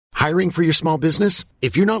Hiring for your small business?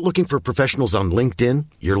 If you're not looking for professionals on LinkedIn,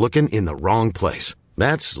 you're looking in the wrong place.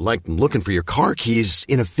 That's like looking for your car keys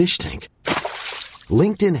in a fish tank.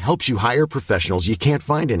 LinkedIn helps you hire professionals you can't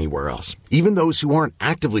find anywhere else, even those who aren't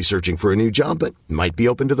actively searching for a new job but might be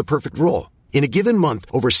open to the perfect role. In a given month,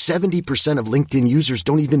 over 70% of LinkedIn users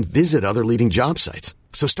don't even visit other leading job sites.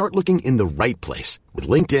 So start looking in the right place. With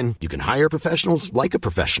LinkedIn, you can hire professionals like a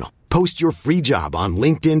professional. Post your free job on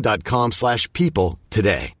linkedin.com/people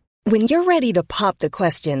today. When you're ready to pop the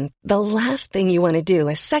question, the last thing you want to do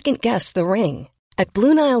is second-guess the ring. At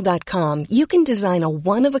BlueNile.com, you can design a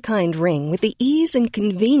one-of-a-kind ring with the ease and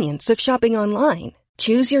convenience of shopping online.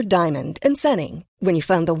 Choose your diamond and setting. When you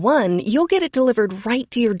find the one, you'll get it delivered right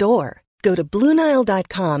to your door. Go to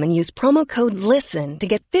BlueNile.com and use promo code LISTEN to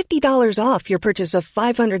get $50 off your purchase of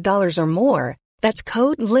 $500 or more. That's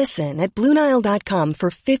code LISTEN at BlueNile.com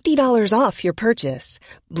for $50 off your purchase.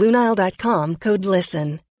 BlueNile.com, code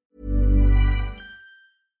LISTEN.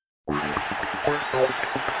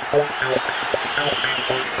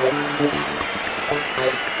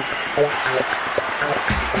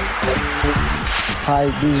 Hi,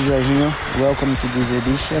 this is Jorginho. Welcome to this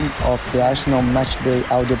edition of the Arsenal Matchday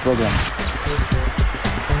audio program.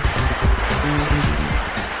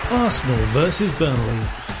 Arsenal versus Burnley,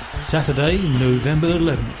 Saturday, November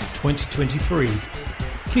 11th, 2023.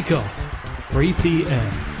 Kick-off, 3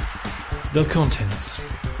 p.m. The contents.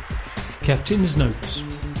 Captain's notes.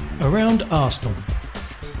 Around Arsenal.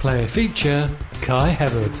 Player feature, Kai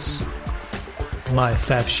Havertz. My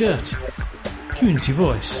Fab shirt. Unity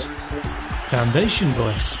voice. Foundation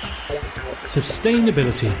voice.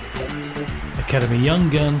 Sustainability. Academy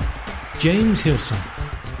Young Gun, James Hilson.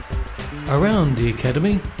 Around the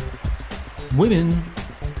Academy. Women.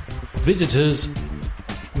 Visitors.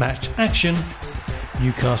 Match action.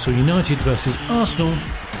 Newcastle United versus Arsenal.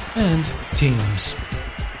 And teams.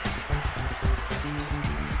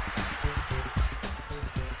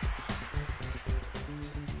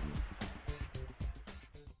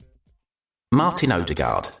 Martin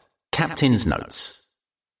Odegaard, Captain's Notes.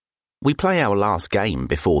 We play our last game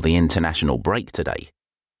before the international break today,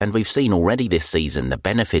 and we've seen already this season the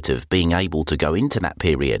benefit of being able to go into that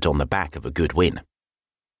period on the back of a good win.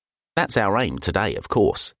 That's our aim today, of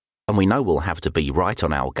course, and we know we'll have to be right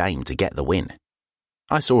on our game to get the win.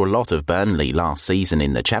 I saw a lot of Burnley last season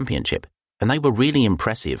in the Championship, and they were really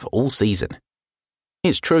impressive all season.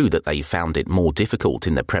 It's true that they found it more difficult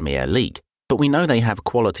in the Premier League, but we know they have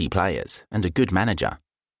quality players and a good manager,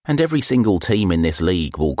 and every single team in this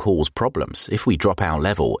league will cause problems if we drop our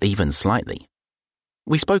level even slightly.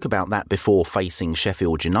 We spoke about that before facing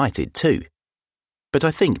Sheffield United too. But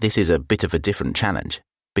I think this is a bit of a different challenge,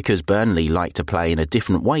 because Burnley like to play in a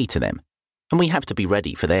different way to them, and we have to be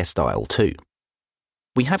ready for their style too.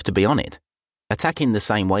 We have to be on it, attack in the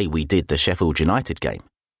same way we did the Sheffield United game.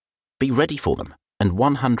 Be ready for them and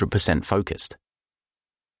 100% focused.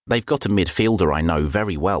 They've got a midfielder I know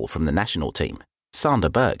very well from the national team, Sander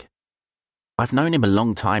Berg. I've known him a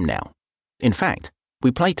long time now. In fact, we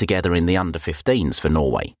played together in the under-15s for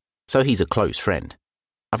Norway, so he's a close friend.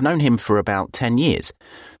 I've known him for about 10 years,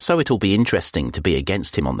 so it'll be interesting to be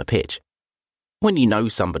against him on the pitch. When you know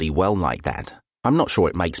somebody well like that, I'm not sure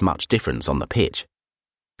it makes much difference on the pitch.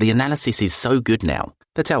 The analysis is so good now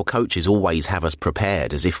that our coaches always have us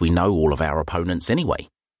prepared as if we know all of our opponents anyway.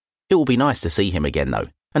 It will be nice to see him again though,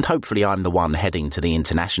 and hopefully I'm the one heading to the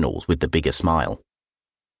internationals with the bigger smile.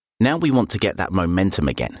 Now we want to get that momentum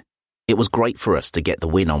again. It was great for us to get the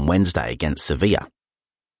win on Wednesday against Sevilla.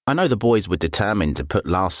 I know the boys were determined to put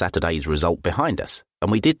last Saturday's result behind us, and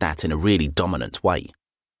we did that in a really dominant way.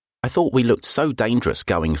 I thought we looked so dangerous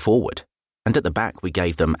going forward, and at the back we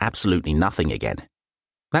gave them absolutely nothing again.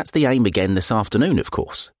 That's the aim again this afternoon, of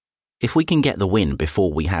course. If we can get the win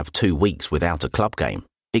before we have 2 weeks without a club game,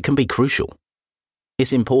 it can be crucial.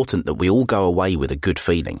 It's important that we all go away with a good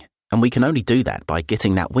feeling, and we can only do that by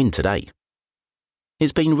getting that win today.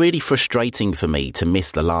 It's been really frustrating for me to miss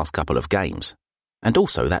the last couple of games, and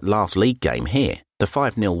also that last league game here, the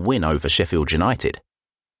 5-0 win over Sheffield United.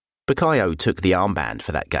 Bukayo took the armband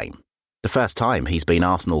for that game, the first time he's been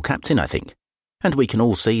Arsenal captain, I think, and we can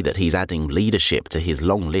all see that he's adding leadership to his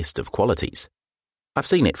long list of qualities. I've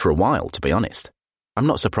seen it for a while, to be honest. I'm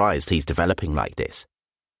not surprised he's developing like this.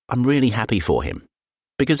 I'm really happy for him,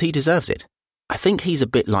 because he deserves it. I think he's a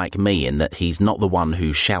bit like me in that he's not the one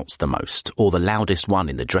who shouts the most or the loudest one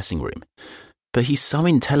in the dressing room, but he's so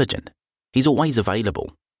intelligent. He's always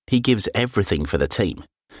available. He gives everything for the team,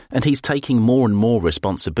 and he's taking more and more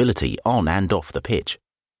responsibility on and off the pitch.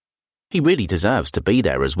 He really deserves to be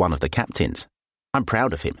there as one of the captains. I'm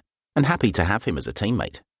proud of him and happy to have him as a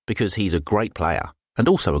teammate because he's a great player and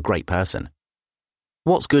also a great person.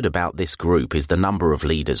 What's good about this group is the number of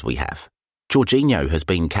leaders we have. Jorginho has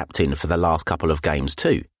been captain for the last couple of games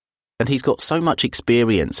too, and he's got so much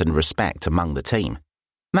experience and respect among the team.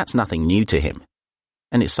 That's nothing new to him.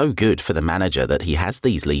 And it's so good for the manager that he has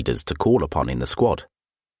these leaders to call upon in the squad.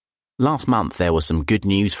 Last month there was some good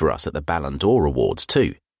news for us at the Ballon d'Or Awards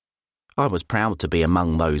too. I was proud to be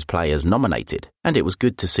among those players nominated, and it was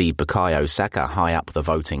good to see Bukayo Saka high up the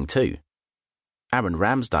voting too. Aaron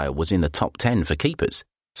Ramsdale was in the top 10 for keepers,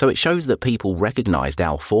 so it shows that people recognised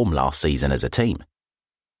our form last season as a team.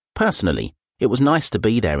 Personally, it was nice to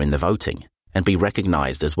be there in the voting and be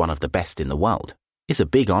recognised as one of the best in the world. It's a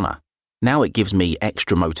big honour. Now it gives me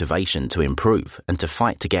extra motivation to improve and to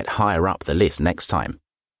fight to get higher up the list next time.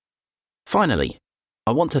 Finally,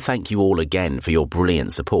 I want to thank you all again for your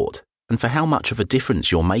brilliant support and for how much of a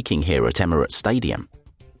difference you're making here at Emirates Stadium.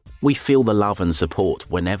 We feel the love and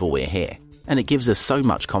support whenever we're here, and it gives us so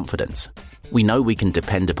much confidence. We know we can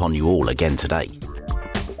depend upon you all again today.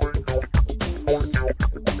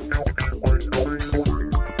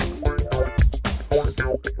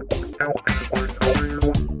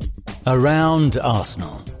 Around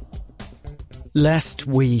Arsenal. Lest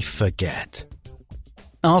we forget.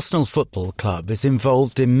 Arsenal Football Club is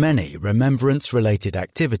involved in many remembrance-related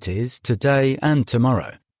activities today and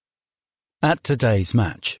tomorrow. At today's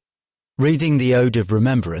match, reading the Ode of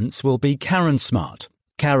Remembrance will be Karen Smart.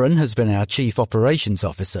 Karen has been our Chief Operations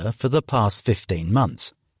Officer for the past 15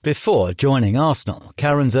 months. Before joining Arsenal,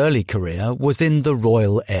 Karen's early career was in the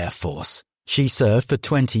Royal Air Force. She served for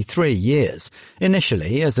 23 years,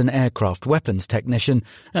 initially as an aircraft weapons technician,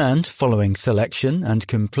 and following selection and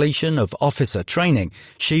completion of officer training,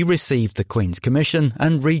 she received the Queen's Commission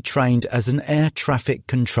and retrained as an air traffic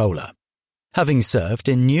controller. Having served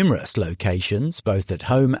in numerous locations, both at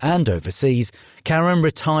home and overseas, Karen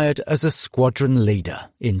retired as a squadron leader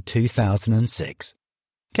in 2006.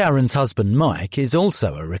 Karen's husband Mike is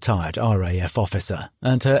also a retired RAF officer,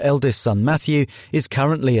 and her eldest son Matthew is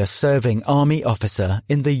currently a serving army officer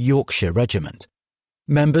in the Yorkshire Regiment.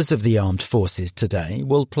 Members of the armed forces today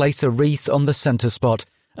will place a wreath on the centre spot,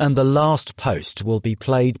 and the last post will be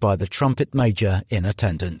played by the trumpet major in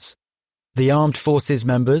attendance. The armed forces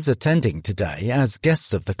members attending today as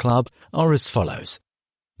guests of the club are as follows.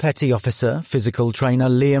 Petty Officer Physical Trainer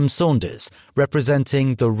Liam Saunders,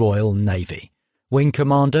 representing the Royal Navy. Wing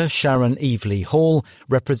Commander Sharon Evely Hall,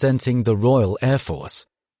 representing the Royal Air Force.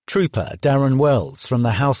 Trooper Darren Wells from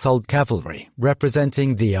the Household Cavalry,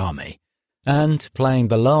 representing the Army. And playing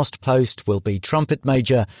the last post will be Trumpet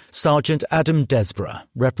Major Sergeant Adam Desborough,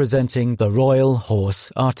 representing the Royal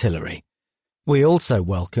Horse Artillery. We also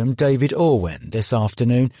welcome David Orwin this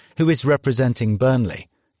afternoon, who is representing Burnley.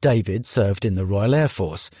 David served in the Royal Air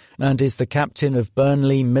Force and is the captain of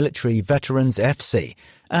Burnley Military Veterans FC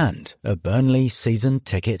and a Burnley season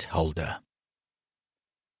ticket holder.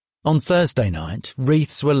 On Thursday night,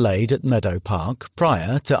 wreaths were laid at Meadow Park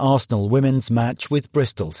prior to Arsenal women's match with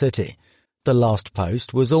Bristol City. The last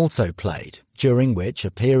post was also played, during which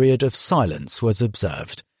a period of silence was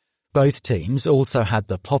observed. Both teams also had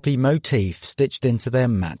the poppy motif stitched into their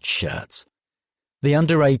match shirts. The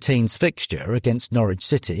under-18s fixture against Norwich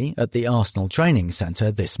City at the Arsenal Training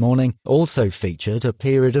Centre this morning also featured a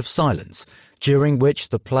period of silence, during which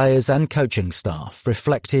the players and coaching staff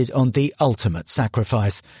reflected on the ultimate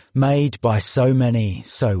sacrifice made by so many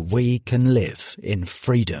so we can live in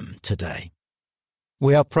freedom today.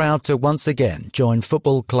 We are proud to once again join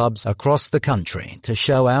football clubs across the country to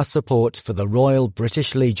show our support for the Royal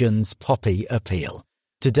British Legion's Poppy Appeal.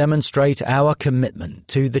 To demonstrate our commitment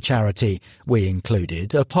to the charity, we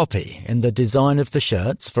included a poppy in the design of the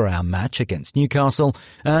shirts for our match against Newcastle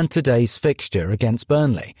and today's fixture against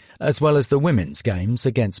Burnley, as well as the women's games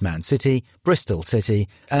against Man City, Bristol City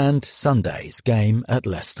and Sunday's game at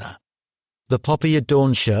Leicester. The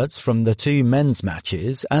poppy-adorned shirts from the two men's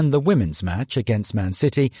matches and the women's match against Man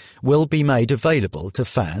City will be made available to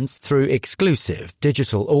fans through exclusive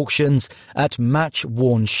digital auctions at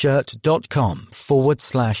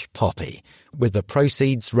matchwornshirt.com/poppy, with the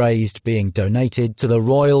proceeds raised being donated to the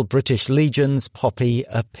Royal British Legion's Poppy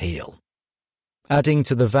Appeal. Adding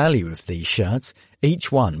to the value of these shirts,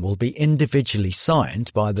 each one will be individually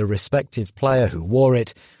signed by the respective player who wore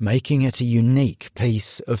it, making it a unique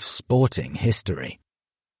piece of sporting history.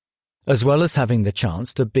 As well as having the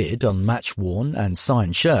chance to bid on match-worn and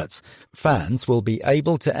signed shirts, fans will be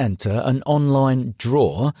able to enter an online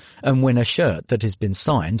draw and win a shirt that has been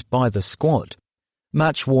signed by the squad.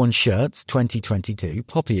 Match-Worn Shirts 2022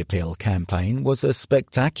 Poppy Appeal campaign was a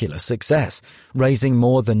spectacular success, raising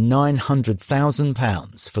more than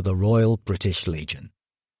 £900,000 for the Royal British Legion.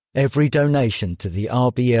 Every donation to the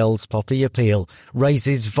RBL's Poppy Appeal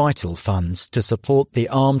raises vital funds to support the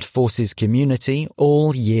armed forces community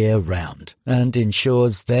all year round and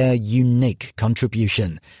ensures their unique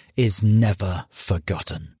contribution is never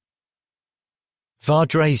forgotten.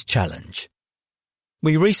 Vardre's Challenge.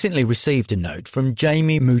 We recently received a note from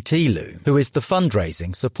Jamie Mutilu, who is the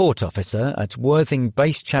fundraising support officer at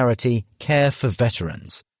Worthing-based charity Care for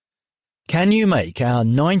Veterans. Can you make our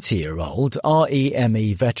 90-year-old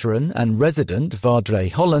REME veteran and resident Vardre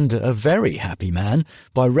Holland a very happy man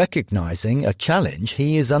by recognising a challenge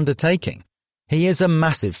he is undertaking? He is a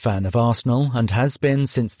massive fan of Arsenal and has been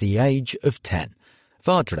since the age of 10.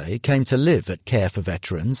 Vardre came to live at Care for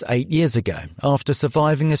Veterans 8 years ago after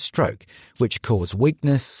surviving a stroke which caused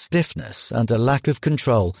weakness, stiffness and a lack of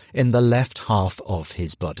control in the left half of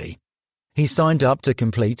his body. He signed up to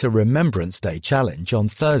complete a Remembrance Day challenge on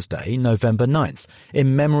Thursday, November 9th,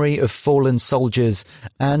 in memory of fallen soldiers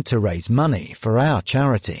and to raise money for our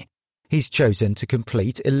charity. He's chosen to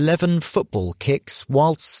complete 11 football kicks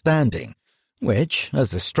whilst standing, which,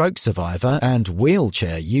 as a stroke survivor and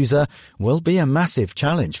wheelchair user, will be a massive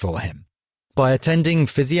challenge for him. By attending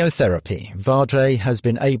physiotherapy, Vardre has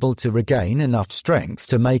been able to regain enough strength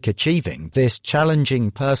to make achieving this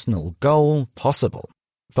challenging personal goal possible.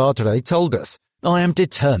 Vardre told us, "I am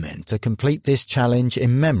determined to complete this challenge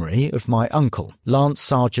in memory of my uncle, Lance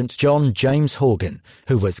Sergeant John James Horgan,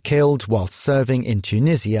 who was killed whilst serving in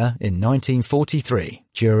Tunisia in 1943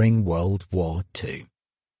 during World War II.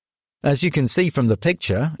 As you can see from the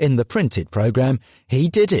picture in the printed programme, he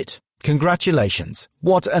did it. Congratulations.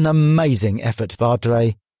 What an amazing effort,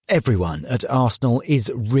 Vardre. Everyone at Arsenal is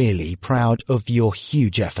really proud of your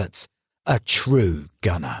huge efforts. A true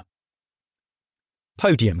gunner."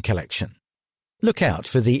 Podium collection. Look out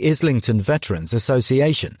for the Islington Veterans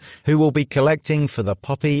Association, who will be collecting for the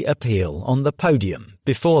Poppy Appeal on the podium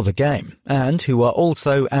before the game, and who are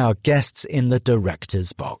also our guests in the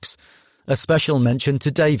director's box. A special mention to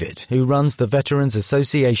David, who runs the Veterans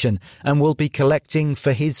Association and will be collecting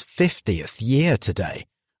for his 50th year today.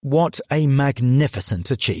 What a magnificent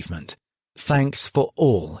achievement. Thanks for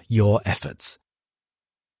all your efforts.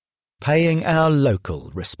 Paying our local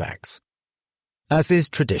respects. As is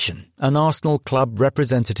tradition, an Arsenal club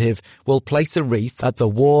representative will place a wreath at the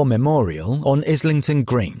War Memorial on Islington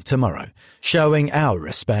Green tomorrow, showing our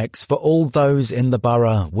respects for all those in the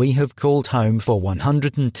borough we have called home for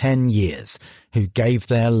 110 years, who gave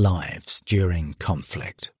their lives during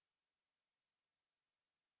conflict.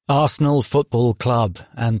 Arsenal Football Club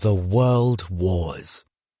and the World Wars.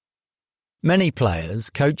 Many players,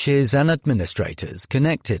 coaches and administrators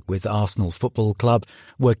connected with Arsenal Football Club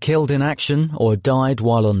were killed in action or died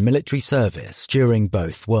while on military service during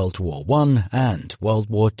both World War I and World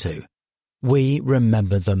War II. We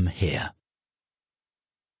remember them here.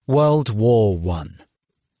 World War I.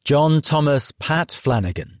 John Thomas Pat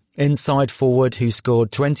Flanagan, inside forward who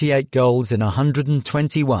scored 28 goals in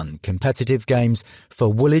 121 competitive games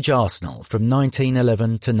for Woolwich Arsenal from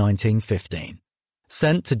 1911 to 1915.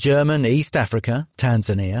 Sent to German East Africa,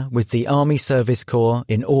 Tanzania, with the Army Service Corps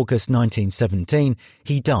in August 1917,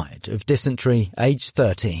 he died of dysentery, aged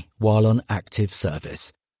 30, while on active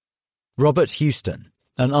service. Robert Houston,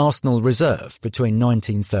 an Arsenal reserve between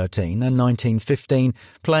 1913 and 1915,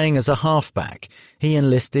 playing as a halfback. He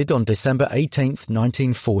enlisted on December 18,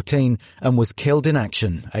 1914, and was killed in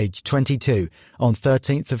action, aged 22, on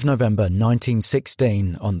 13th of November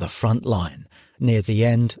 1916 on the front line, near the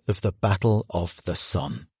end of the Battle of the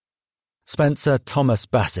Somme. Spencer Thomas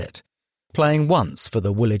Bassett, playing once for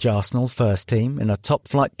the Woolwich Arsenal first team in a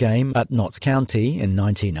top-flight game at Notts County in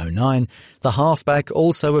 1909, the halfback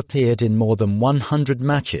also appeared in more than 100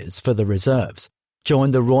 matches for the reserves,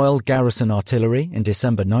 joined the Royal Garrison Artillery in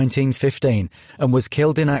December 1915 and was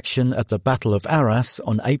killed in action at the Battle of Arras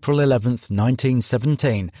on April 11,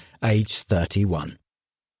 1917, aged 31.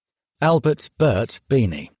 Albert Bert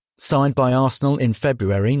Beanie. Signed by Arsenal in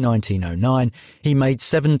February 1909, he made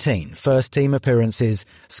 17 first-team appearances,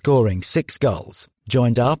 scoring 6 goals,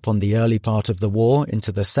 joined up on the early part of the war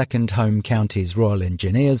into the 2nd Home Counties Royal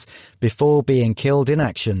Engineers before being killed in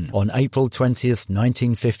action on April 20,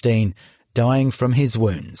 1915, dying from his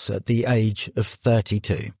wounds at the age of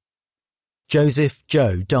 32. Joseph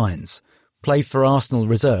Joe Dines played for Arsenal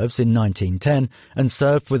reserves in 1910 and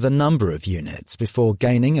served with a number of units before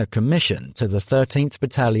gaining a commission to the 13th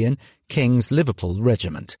Battalion King's Liverpool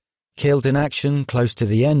Regiment. Killed in action close to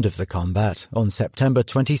the end of the combat on September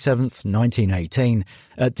 27, 1918,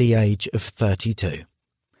 at the age of 32.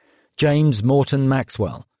 James Morton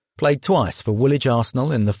Maxwell played twice for Woolwich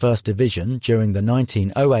Arsenal in the First Division during the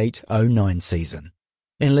 1908-09 season.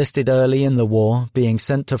 Enlisted early in the war, being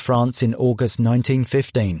sent to France in August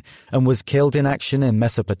 1915, and was killed in action in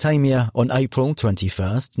Mesopotamia on April 21,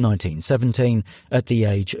 1917, at the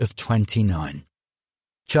age of 29.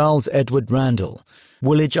 Charles Edward Randall,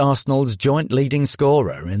 Woolwich Arsenal's joint leading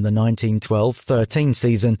scorer in the 1912-13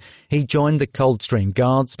 season, he joined the Coldstream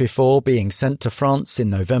Guards before being sent to France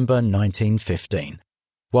in November 1915.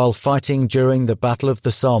 While fighting during the Battle of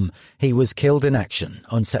the Somme, he was killed in action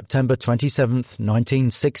on September 27,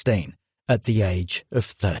 1916, at the age of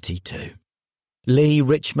 32. Lee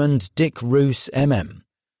Richmond Dick Roos MM,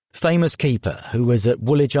 famous keeper who was at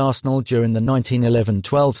Woolwich Arsenal during the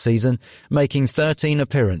 1911-12 season, making 13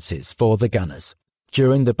 appearances for the Gunners.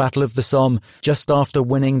 During the Battle of the Somme, just after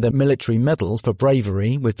winning the military medal for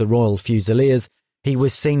bravery with the Royal Fusiliers, he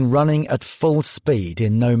was seen running at full speed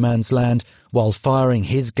in no man's land while firing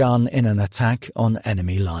his gun in an attack on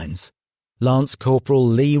enemy lines. Lance Corporal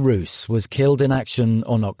Lee Roos was killed in action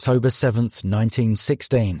on October 7,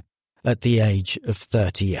 1916, at the age of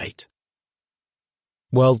 38.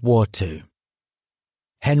 World War II.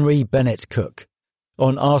 Henry Bennett Cook,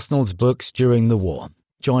 on Arsenal's books during the war,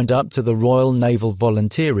 joined up to the Royal Naval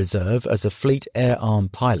Volunteer Reserve as a Fleet Air Arm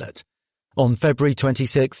pilot. On February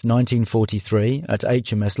 26, 1943, at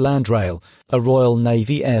HMS Landrail, a Royal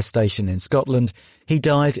Navy air station in Scotland, he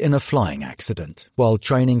died in a flying accident while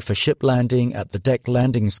training for ship landing at the Deck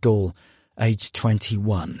Landing School, aged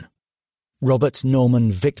 21. Robert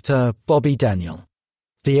Norman Victor Bobby Daniel.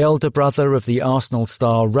 The elder brother of the Arsenal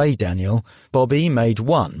star Ray Daniel, Bobby made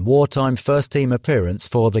one wartime first-team appearance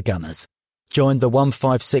for the Gunners. Joined the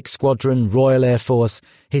 156 Squadron Royal Air Force,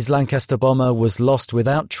 his Lancaster bomber was lost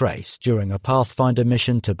without trace during a Pathfinder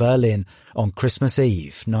mission to Berlin on Christmas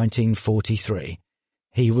Eve, 1943.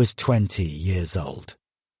 He was 20 years old.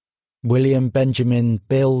 William Benjamin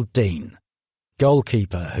Bill Dean,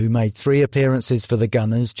 goalkeeper who made 3 appearances for the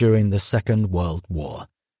Gunners during the Second World War.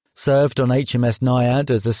 Served on HMS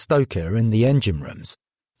Naiad as a stoker in the engine rooms.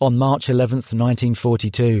 On March 11,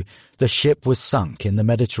 1942, the ship was sunk in the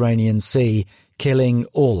Mediterranean Sea, killing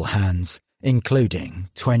all hands, including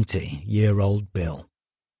 20-year-old Bill.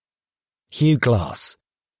 Hugh Glass,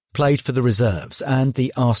 played for the reserves and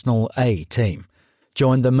the Arsenal A team,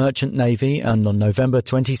 joined the Merchant Navy, and on November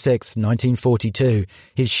 26, 1942,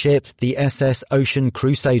 his ship, the SS Ocean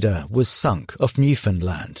Crusader, was sunk off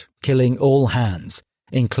Newfoundland, killing all hands,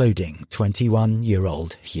 including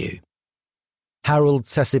 21-year-old Hugh. Harold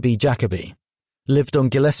Sessaby Jacoby lived on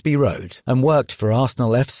Gillespie Road and worked for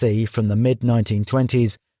Arsenal FC from the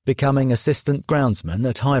mid-1920s, becoming assistant groundsman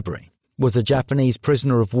at Highbury. Was a Japanese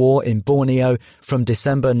prisoner of war in Borneo from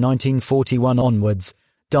December 1941 onwards,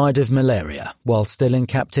 died of malaria while still in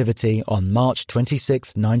captivity on March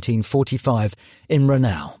 26, 1945 in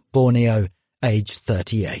Ranau, Borneo, aged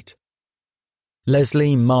 38.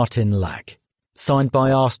 Leslie Martin Lack, signed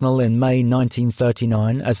by Arsenal in May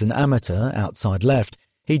 1939 as an amateur outside left,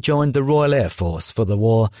 he joined the Royal Air Force for the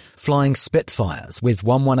war, flying Spitfires with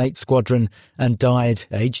 118 Squadron, and died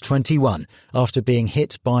aged 21 after being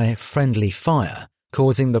hit by friendly fire,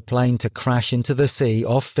 causing the plane to crash into the sea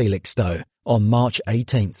off Felixstowe on March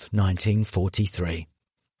 18, 1943.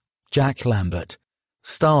 Jack Lambert,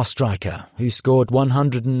 star striker who scored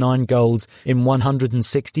 109 goals in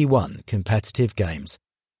 161 competitive games.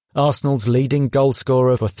 Arsenal's leading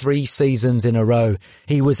goalscorer for 3 seasons in a row,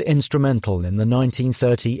 he was instrumental in the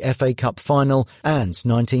 1930 FA Cup final and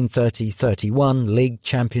 1930-31 League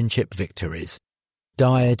Championship victories.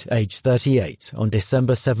 Died aged 38 on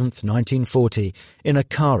December 7, 1940, in a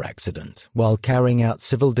car accident while carrying out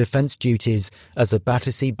civil defence duties as a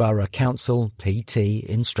Battersea Borough Council PT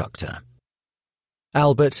instructor.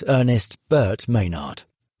 Albert Ernest Bert Maynard,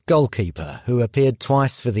 goalkeeper who appeared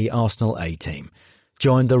twice for the Arsenal A team,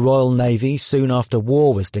 joined the Royal Navy soon after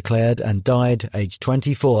war was declared and died aged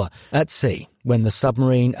 24 at sea when the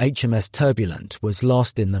submarine HMS Turbulent was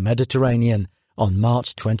lost in the Mediterranean on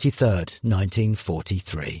March 23,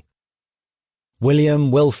 1943. William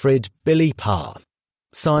Wilfrid Billy Parr,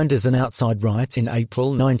 signed as an outside right in April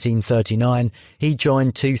 1939, he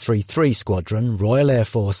joined 233 Squadron Royal Air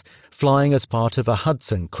Force, flying as part of a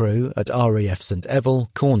Hudson crew at RAF St Evell,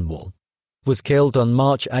 Cornwall. Was killed on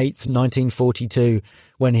March 8, 1942,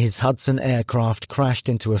 when his Hudson aircraft crashed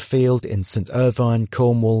into a field in St Irvine,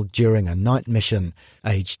 Cornwall during a night mission,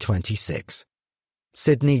 aged 26.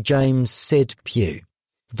 Sidney James Sid Pugh,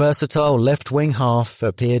 versatile left-wing half,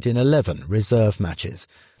 appeared in 11 reserve matches.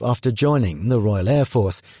 After joining the Royal Air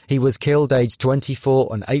Force, he was killed aged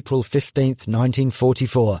 24 on April 15,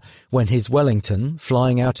 1944, when his Wellington,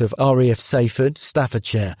 flying out of RAF Sayford,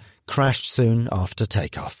 Staffordshire, crashed soon after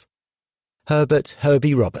takeoff. Herbert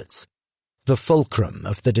Herbie Roberts, The fulcrum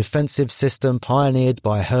of the defensive system pioneered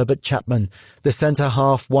by Herbert Chapman, the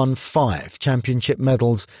centre-half won 5 championship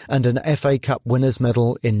medals and an FA Cup winners'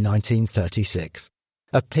 medal in 1936.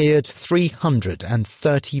 Appeared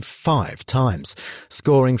 335 times,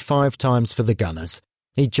 scoring 5 times for the Gunners.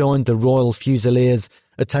 He joined the Royal Fusiliers,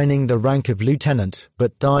 attaining the rank of lieutenant,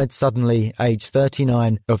 but died suddenly, aged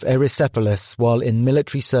 39, of erysipelas while in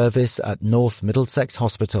military service at North Middlesex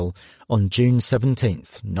Hospital on June 17,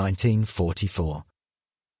 1944.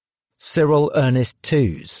 Cyril Ernest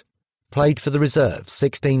Toos played for the reserves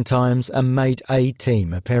 16 times and made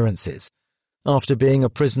A-team appearances. After being a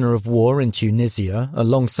prisoner of war in Tunisia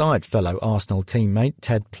alongside fellow Arsenal teammate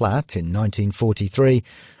Ted Platt in 1943,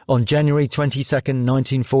 on January 22,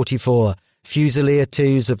 1944, Fusilier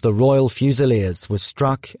Toos of the Royal Fusiliers was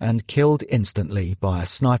struck and killed instantly by a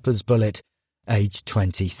sniper's bullet, aged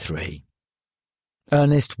 23.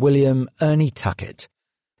 Ernest William Ernie Tuckett,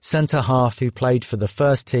 centre-half who played for the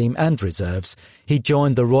first team and reserves, he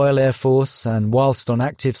joined the Royal Air Force and whilst on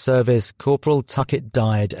active service, Corporal Tuckett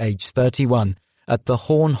died, aged 31, at the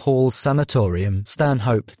Horn Hall Sanatorium,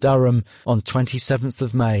 Stanhope, Durham, on 27th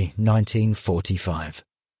of May, 1945.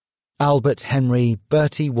 Albert Henry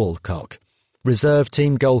Bertie Walcock, reserve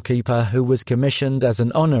team goalkeeper who was commissioned as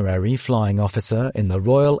an honorary flying officer in the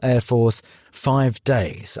Royal Air Force 5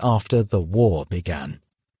 days after the war began.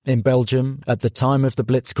 In Belgium, at the time of the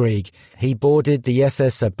Blitzkrieg, he boarded the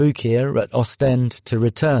SS Aboukir at Ostend to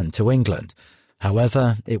return to England.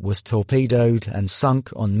 However, it was torpedoed and sunk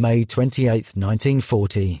on May 28,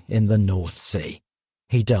 1940 in the North Sea.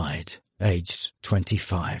 He died, aged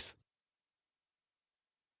 25.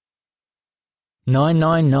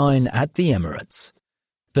 999 at the Emirates.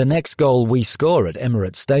 The next goal we score at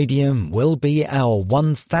Emirates Stadium will be our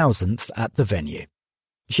 1000th at the venue.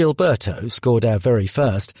 Gilberto scored our very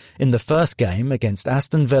first in the first game against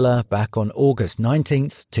Aston Villa back on August 19,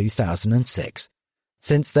 2006.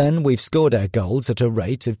 Since then, we've scored our goals at a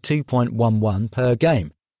rate of 2.11 per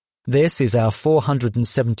game. This is our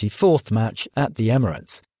 474th match at the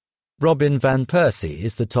Emirates. Robin van Persie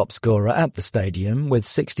is the top scorer at the stadium with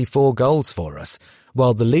 64 goals for us,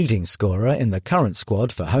 while the leading scorer in the current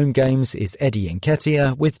squad for home games is Eddie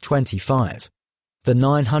Nketiah with 25. The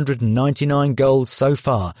 999 goals so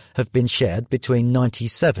far have been shared between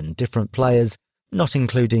 97 different players, not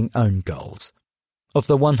including own goals. Of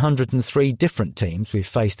the 103 different teams we've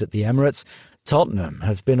faced at the Emirates, Tottenham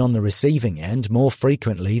have been on the receiving end more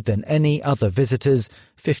frequently than any other visitors,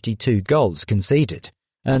 52 goals conceded,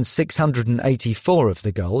 and 684 of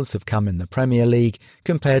the goals have come in the Premier League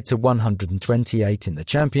compared to 128 in the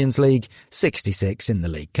Champions League, 66 in the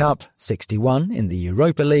League Cup, 61 in the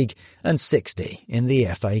Europa League, and 60 in the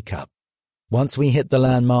FA Cup. Once we hit the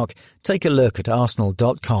landmark, take a look at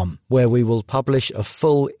Arsenal.com, where we will publish a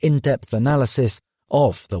full in-depth analysis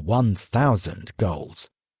of the 1,000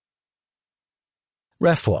 goals.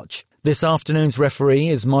 Ref Watch. This afternoon's referee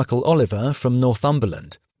is Michael Oliver from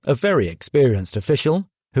Northumberland, a very experienced official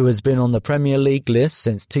who has been on the Premier League list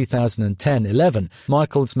since 2010-11.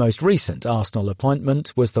 Michael's most recent Arsenal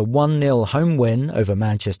appointment was the 1-0 home win over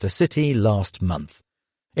Manchester City last month.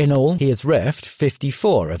 In all, he has reffed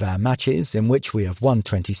 54 of our matches in which we have won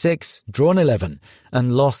 26, drawn 11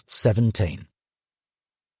 and lost 17.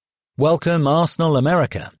 Welcome Arsenal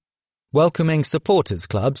America. Welcoming supporters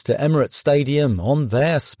clubs to Emirates Stadium on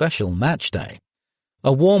their special match day.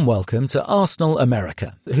 A warm welcome to Arsenal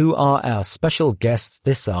America, who are our special guests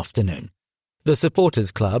this afternoon. The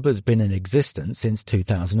Supporters Club has been in existence since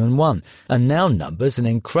 2001 and now numbers an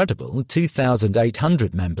incredible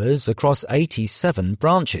 2,800 members across 87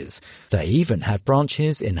 branches. They even have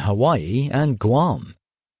branches in Hawaii and Guam.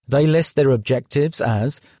 They list their objectives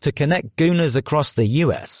as to connect Gooners across the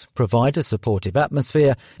US, provide a supportive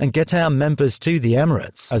atmosphere and get our members to the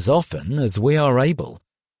Emirates as often as we are able.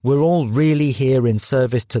 We're all really here in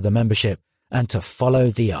service to the membership and to follow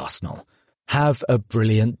the Arsenal. Have a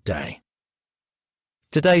brilliant day.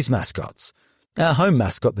 Today's mascots. Our home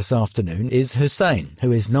mascot this afternoon is Hussein,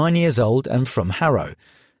 who is 9 years old and from Harrow.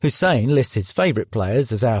 Hussein lists his favourite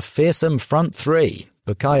players as our fearsome front three,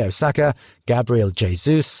 Bukayo Saka, Gabriel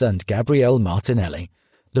Jesus and Gabriel Martinelli.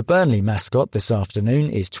 The Burnley mascot this afternoon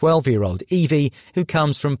is 12-year-old Evie, who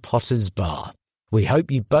comes from Potter's Bar. We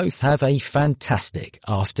hope you both have a fantastic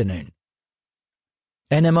afternoon.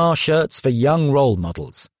 NMR shirts for young role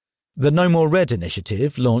models. The No More Red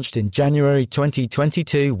initiative launched in January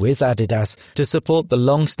 2022 with Adidas to support the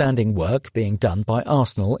long-standing work being done by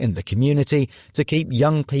Arsenal in the community to keep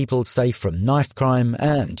young people safe from knife crime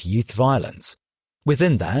and youth violence.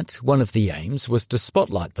 Within that, one of the aims was to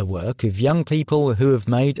spotlight the work of young people who have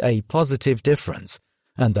made a positive difference.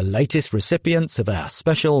 And the latest recipients of our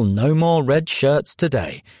special No More Red shirts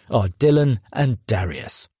today are Dylan and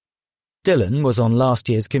Darius. Dylan was on last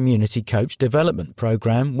year's Community Coach Development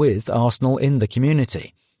Programme with Arsenal in the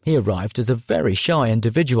Community. He arrived as a very shy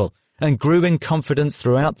individual and grew in confidence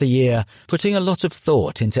throughout the year, putting a lot of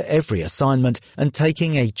thought into every assignment and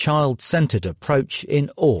taking a child-centred approach in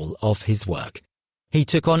all of his work. He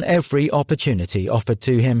took on every opportunity offered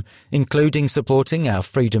to him, including supporting our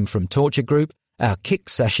Freedom from Torture group, our kick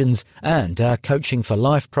sessions and our Coaching for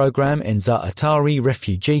Life programme in Zaatari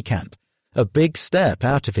refugee camp. A big step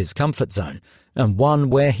out of his comfort zone, and one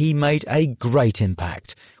where he made a great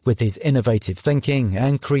impact with his innovative thinking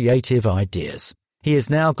and creative ideas. He has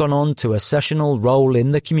now gone on to a sessional role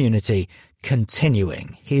in the community,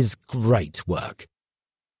 continuing his great work.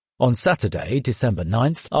 On Saturday, December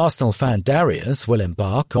 9th, Arsenal fan Darius will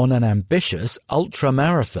embark on an ambitious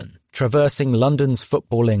ultra-marathon, traversing London's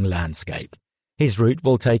footballing landscape. His route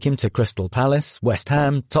will take him to Crystal Palace, West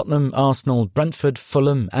Ham, Tottenham, Arsenal, Brentford,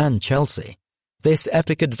 Fulham and Chelsea. This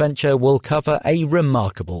epic adventure will cover a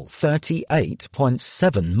remarkable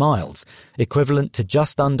 38.7 miles, equivalent to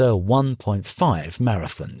just under 1.5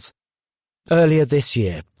 marathons. Earlier this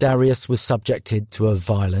year, Darius was subjected to a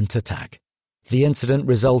violent attack. The incident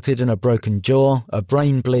resulted in a broken jaw, a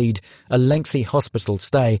brain bleed, a lengthy hospital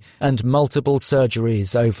stay and multiple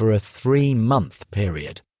surgeries over a 3-month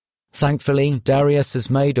period. Thankfully, Darius has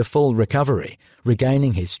made a full recovery,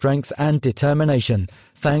 regaining his strength and determination,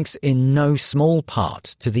 thanks in no small part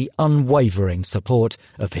to the unwavering support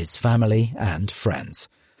of his family and friends.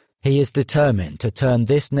 He is determined to turn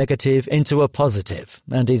this negative into a positive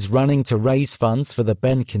and is running to raise funds for the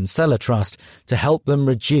Ben Kinsella Trust to help them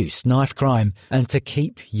reduce knife crime and to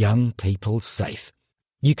keep young people safe.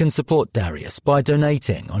 You can support Darius by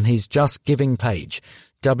donating on his Just Giving page,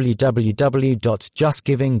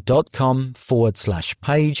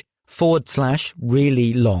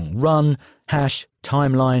 www.justgiving.com/page/really long run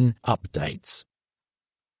 #timeline updates.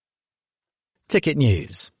 Ticket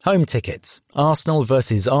news. Home tickets. Arsenal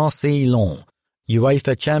vs RC Lens.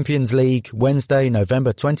 UEFA Champions League, Wednesday,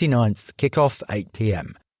 November 29th, kick-off 8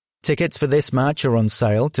 p.m. Tickets for this match are on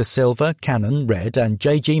sale to Silver, Canon, Red and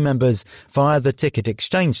JG members via the ticket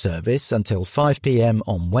exchange service until 5 p.m.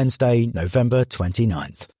 on Wednesday, November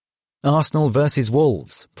 29th. Arsenal vs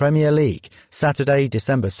Wolves, Premier League, Saturday,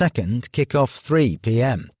 December 2nd, kick-off 3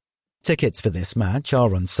 p.m. Tickets for this match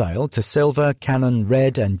are on sale to Silver, Canon,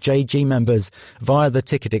 Red and JG members via the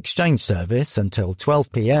ticket exchange service until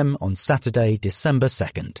 12 p.m. on Saturday, December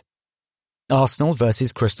 2nd. Arsenal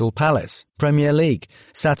vs Crystal Palace, Premier League,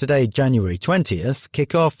 Saturday, January 20th,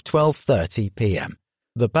 kick-off 12:30 p.m.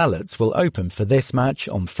 The ballots will open for this match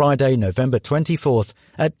on Friday, November 24th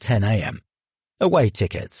at 10 a.m. Away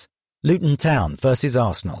tickets. Luton Town vs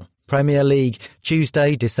Arsenal, Premier League,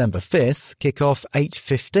 Tuesday, December 5th, kick-off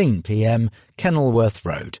 8:15 p.m, Kenilworth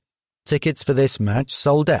Road. Tickets for this match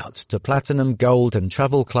sold out to Platinum, Gold and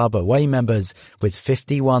Travel Club away members with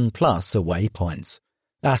 51+ away points.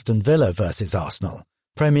 Aston Villa vs Arsenal,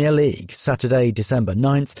 Premier League, Saturday, December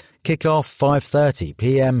 9th, kick-off 5:30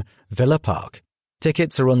 p.m, Villa Park.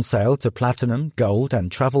 Tickets are on sale to Platinum, Gold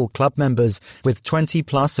and Travel Club members with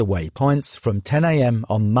 20+ away points from 10 a.m.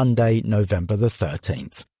 on Monday, November the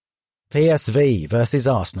 13th. PSV vs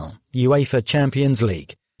Arsenal, UEFA Champions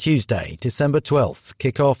League, Tuesday, December 12th,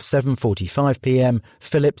 kick-off 7:45 p.m,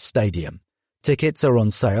 Philips Stadium. Tickets are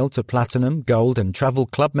on sale to Platinum, Gold and Travel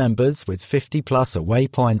Club members with 50+ away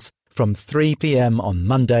points from 3 p.m. on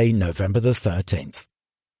Monday, November the 13th.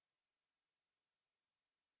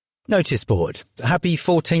 Notice board. Happy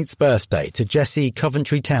 14th birthday to Jessie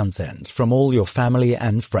Coventry Townsend from all your family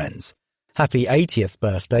and friends. Happy 80th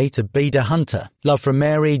birthday to Beda Hunter. Love from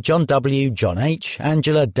Mary, John W., John H.,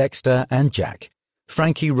 Angela, Dexter and Jack.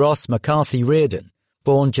 Frankie Ross McCarthy Reardon.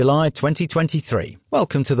 Born July 2023.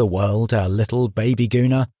 Welcome to the world, our little baby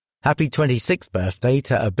gooner. Happy 26th birthday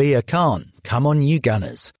to Abia Khan. Come on, you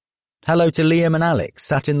Gunners. Hello to Liam and Alex,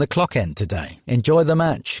 sat in the clock end today. Enjoy the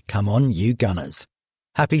match. Come on, you Gunners.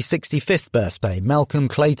 Happy 65th birthday, Malcolm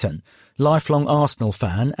Clayton. Lifelong Arsenal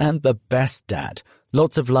fan and the best dad.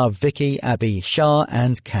 Lots of love, Vicky, Abby, Shah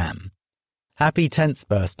and Cam. Happy 10th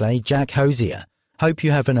birthday, Jack Hosier. Hope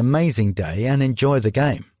you have an amazing day and enjoy the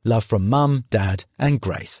game. Love from Mum, Dad and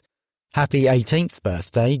Grace. Happy 18th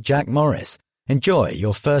birthday, Jack Morris. Enjoy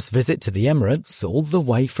your first visit to the Emirates all the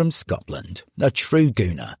way from Scotland. A true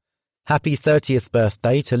gooner. Happy 30th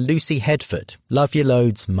birthday to Lucy Headford. Love you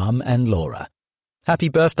loads, Mum and Laura. Happy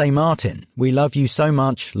birthday, Martin. We love you so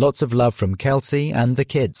much. Lots of love from Kelsey and the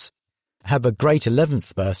kids. Have a great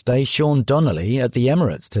 11th birthday, Sean Donnelly at the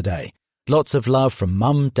Emirates today. Lots of love from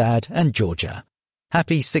Mum, Dad and Georgia.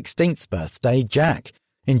 Happy 16th birthday, Jack.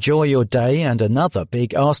 Enjoy your day and another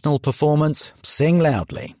big Arsenal performance. Sing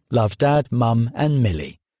loudly. Love Dad, Mum and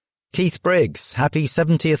Millie. Keith Briggs, happy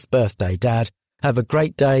 70th birthday, Dad. Have a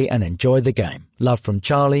great day and enjoy the game. Love from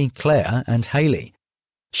Charlie, Claire and Hayley.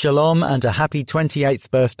 Shalom and a happy 28th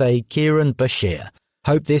birthday, Kieran Bashir.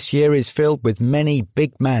 Hope this year is filled with many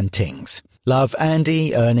big man tings. Love,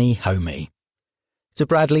 Andy, Ernie, Homie. To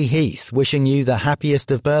Bradley Heath, wishing you the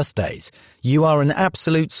happiest of birthdays. You are an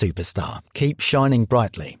absolute superstar. Keep shining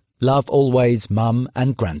brightly. Love always, Mum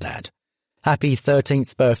and Grandad. Happy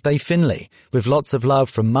 13th birthday, Finley, with lots of love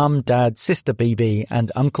from Mum, Dad, Sister BB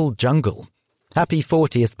and Uncle Jungle. Happy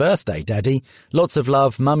 40th birthday, Daddy. Lots of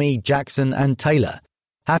love, Mummy, Jackson and Taylor.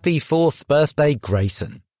 Happy 4th birthday,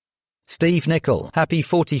 Grayson. Steve Nicol, happy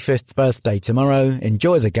 45th birthday tomorrow.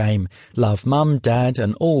 Enjoy the game. Love Mum, Dad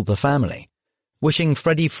and all the family. Wishing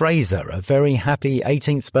Freddie Fraser a very happy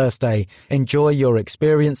 18th birthday. Enjoy your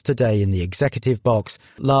experience today in the executive box.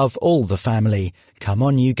 Love all the family. Come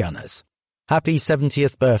on, you Gunners. Happy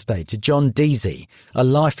 70th birthday to John Deasy, a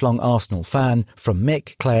lifelong Arsenal fan, from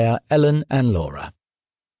Mick, Claire, Ellen and Laura.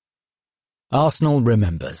 Arsenal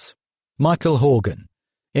remembers. Michael Horgan.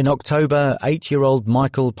 In October, 8-year-old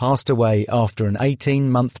Michael passed away after an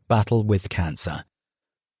 18-month battle with cancer.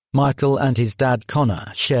 Michael and his dad Connor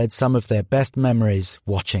shared some of their best memories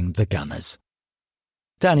watching the Gunners.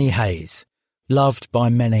 Danny Hayes. Loved by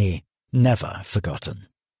many, never forgotten.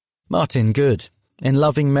 Martin Good. In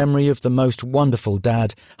loving memory of the most wonderful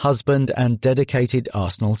dad, husband and dedicated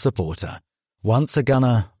Arsenal supporter. Once a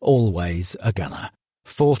Gunner, always a Gunner.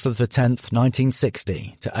 4th of the 10th,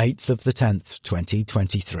 1960 to 8th of the 10th,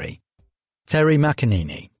 2023. Terry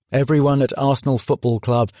McAneny. Everyone at Arsenal Football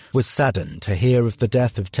Club was saddened to hear of the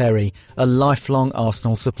death of Terry, a lifelong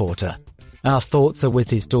Arsenal supporter. Our thoughts are with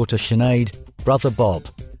his daughter Sinead, brother Bob,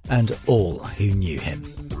 and all who knew him.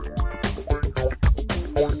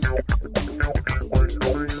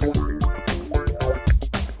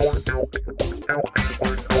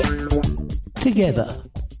 Together.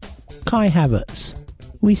 Kai Havertz.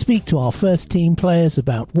 We speak to our first team players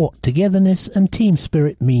about what togetherness and team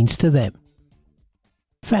spirit means to them.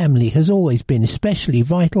 Family has always been especially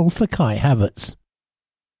vital for Kai Havertz.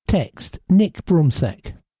 Text, Nick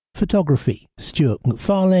Brumsack. Photography, Stuart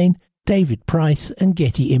McFarlane, David Price and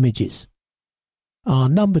Getty Images. Our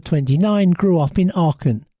number 29 grew up in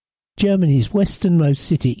Aachen, Germany's westernmost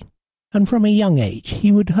city, and from a young age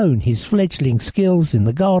he would hone his fledgling skills in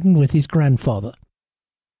the garden with his grandfather.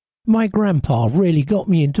 My grandpa really got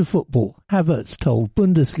me into football, Havertz told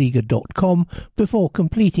Bundesliga.com before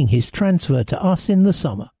completing his transfer to us in the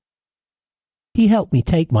summer. He helped me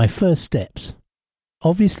take my first steps.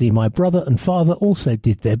 Obviously my brother and father also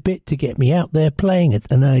did their bit to get me out there playing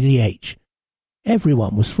at an early age.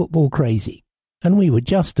 Everyone was football crazy, and we were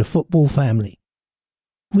just a football family.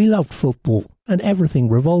 We loved football, and everything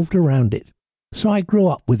revolved around it, so I grew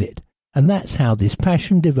up with it, and that's how this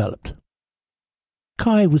passion developed.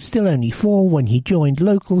 Kai was still only 4 when he joined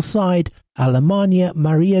local side Alemannia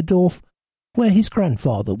Mariadorf, where his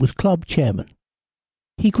grandfather was club chairman.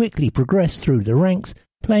 He quickly progressed through the ranks,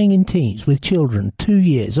 playing in teams with children 2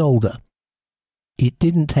 years older. It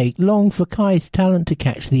didn't take long for Kai's talent to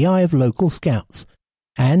catch the eye of local scouts,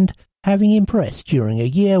 and, having impressed during a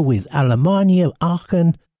year with Alemannia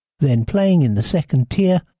Aachen, then playing in the second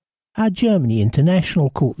tier, our Germany international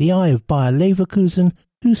caught the eye of Bayer Leverkusen,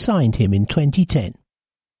 who signed him in 2010.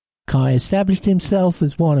 Kai established himself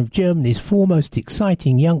as one of Germany's foremost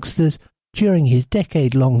exciting youngsters during his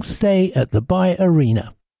decade-long stay at the Bayer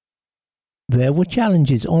Arena. There were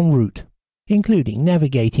challenges en route, including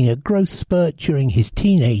navigating a growth spurt during his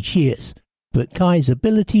teenage years, but Kai's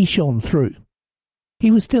ability shone through.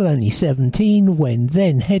 He was still only 17 when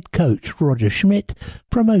then head coach Roger Schmidt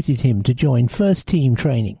promoted him to join first-team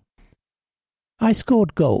training. I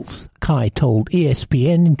scored goals, Kai told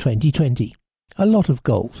ESPN in 2020. A lot of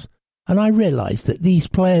goals, and I realised that these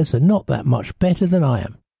players are not that much better than I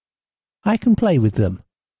am. I can play with them.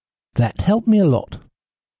 That helped me a lot.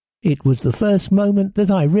 It was the first moment that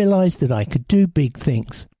I realised that I could do big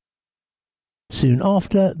things. Soon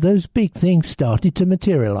after, those big things started to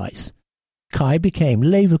materialise. Kai became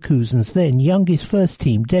Leverkusen's then youngest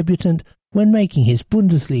first-team debutant when making his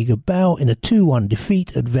Bundesliga bow in a 2-1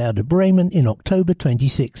 defeat at Werder Bremen in October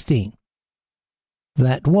 2016.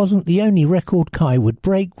 That wasn't the only record Kai would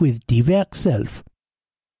break with Die Werk Self.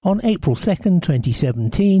 On April 2,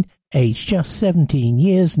 2017, aged just 17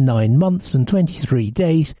 years, 9 months and 23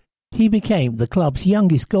 days, he became the club's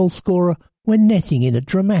youngest goalscorer when netting in a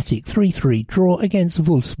dramatic 3-3 draw against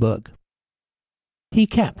Wolfsburg. He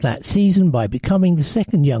capped that season by becoming the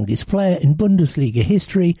second youngest player in Bundesliga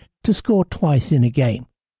history to score twice in a game,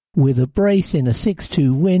 with a brace in a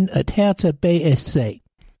 6-2 win at Hertha BSC.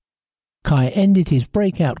 Kai ended his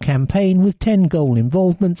breakout campaign with 10 goal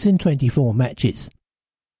involvements in 24 matches.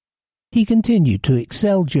 He continued to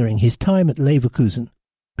excel during his time at Leverkusen,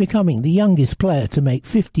 becoming the youngest player to make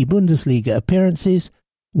 50 Bundesliga appearances,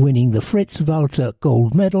 winning the Fritz Walter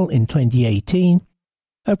Gold Medal in 2018,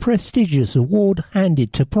 a prestigious award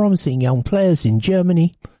handed to promising young players in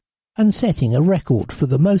Germany, and setting a record for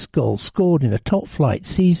the most goals scored in a top-flight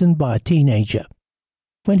season by a teenager,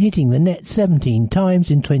 when hitting the net 17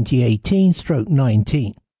 times in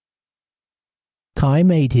 2018-19. Kai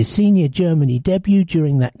made his senior Germany debut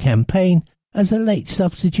during that campaign as a late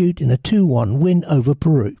substitute in a 2-1 win over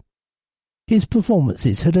Peru. His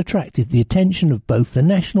performances had attracted the attention of both the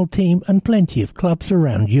national team and plenty of clubs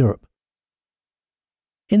around Europe.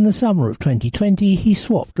 In the summer of 2020, he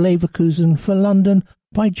swapped Leverkusen for London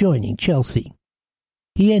by joining Chelsea.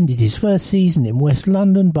 He ended his first season in West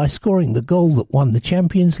London by scoring the goal that won the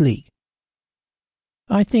Champions League.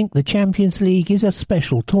 I think the Champions League is a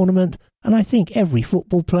special tournament, and I think every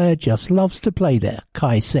football player just loves to play there,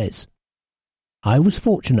 Kai says. I was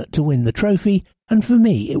fortunate to win the trophy, and for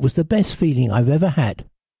me it was the best feeling I've ever had.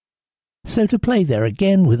 So to play there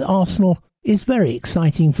again with Arsenal is very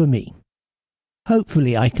exciting for me.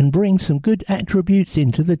 Hopefully I can bring some good attributes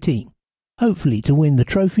into the team, hopefully to win the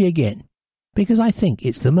trophy again, because I think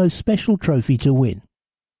it's the most special trophy to win.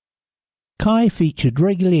 Kai featured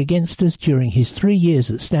regularly against us during his 3 years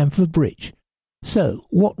at Stamford Bridge. So,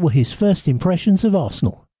 what were his first impressions of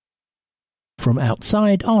Arsenal? From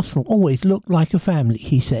outside, Arsenal always looked like a family,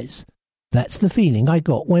 he says. That's the feeling I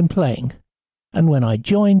got when playing. And when I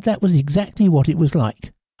joined, that was exactly what it was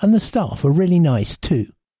like. And the staff are really nice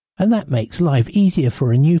too. And that makes life easier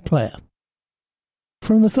for a new player.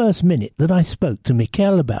 From the first minute that I spoke to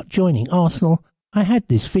Mikel about joining Arsenal, I had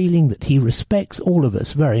this feeling that he respects all of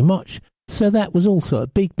us very much, so that was also a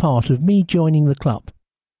big part of me joining the club.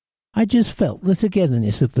 I just felt the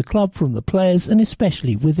togetherness of the club from the players and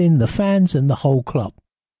especially within the fans and the whole club.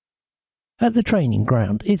 At the training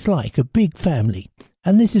ground, it's like a big family,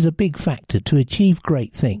 and this is a big factor to achieve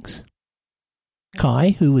great things.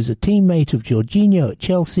 Kai, who was a teammate of Jorginho at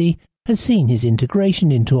Chelsea, has seen his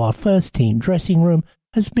integration into our first team dressing room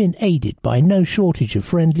has been aided by no shortage of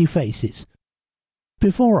friendly faces.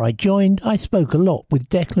 Before I joined, I spoke a lot with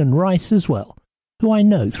Declan Rice as well, who I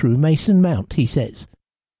know through Mason Mount, he says.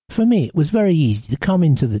 For me, it was very easy to come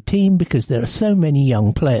into the team because there are so many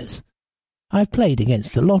young players. I've played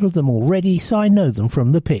against a lot of them already, so I know them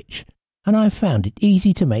from the pitch, and I've found it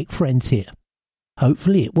easy to make friends here.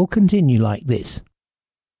 Hopefully it will continue like this.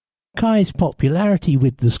 Kai's popularity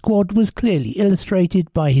with the squad was clearly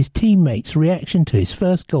illustrated by his teammates' reaction to his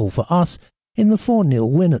first goal for us in the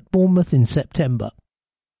 4-0 win at Bournemouth in September.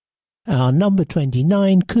 Our number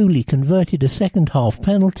 29 coolly converted a second-half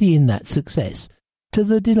penalty in that success, to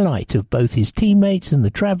the delight of both his teammates and the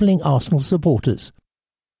travelling Arsenal supporters.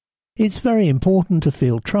 It's very important to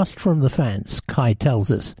feel trust from the fans, Kai tells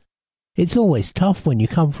us. It's always tough when you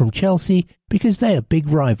come from Chelsea because they are big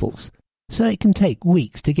rivals, so it can take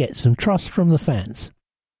weeks to get some trust from the fans.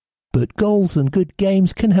 But goals and good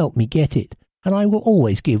games can help me get it, and I will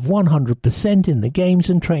always give 100% in the games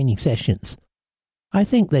and training sessions. I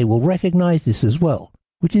think they will recognise this as well,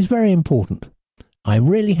 which is very important. I'm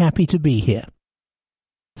really happy to be here.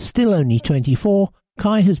 Still only 24,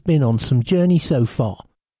 Kai has been on some journey so far,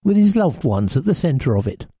 with his loved ones at the centre of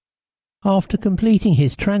it. After completing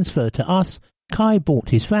his transfer to us, Kai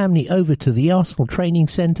brought his family over to the Arsenal Training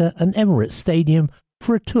Centre and Emirates Stadium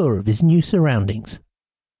for a tour of his new surroundings.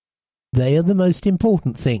 They are the most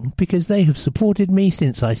important thing because they have supported me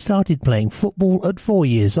since I started playing football at 4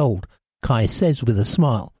 years old, Kai says with a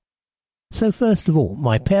smile. So first of all,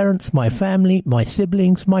 my parents, my family, my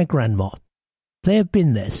siblings, my grandma. They have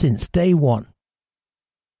been there since day one.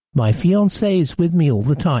 My fiancée is with me all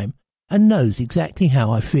the time and knows exactly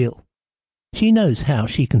how I feel. She knows how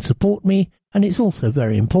she can support me, and it's also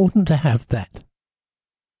very important to have that.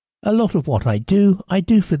 A lot of what I do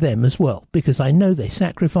for them as well, because I know they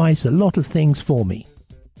sacrifice a lot of things for me.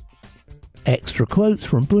 Extra quotes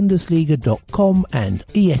from Bundesliga.com and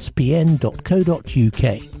ESPN.co.uk.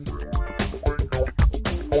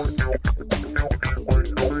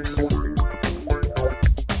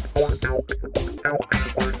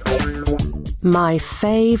 My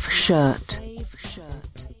fave shirt.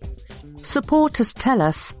 Supporters tell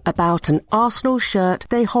us about an Arsenal shirt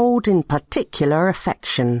they hold in particular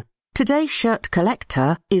affection. Today's shirt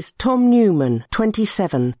collector is Tom Newman,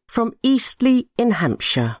 27, from Eastleigh in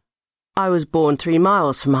Hampshire. I was born 3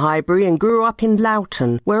 miles from Highbury and grew up in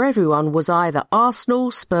Loughton, where everyone was either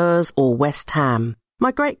Arsenal, Spurs or West Ham.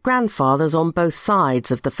 My great-grandfathers on both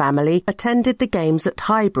sides of the family attended the games at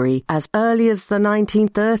Highbury as early as the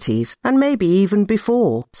 1930s, and maybe even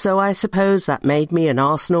before, so I suppose that made me an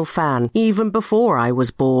Arsenal fan even before I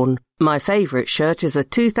was born. My favourite shirt is a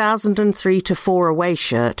 2003-4 away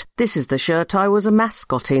shirt. This is the shirt I was a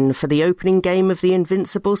mascot in for the opening game of the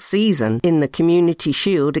Invincible season in the Community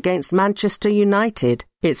Shield against Manchester United.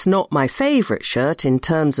 It's not my favourite shirt in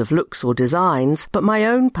terms of looks or designs, but my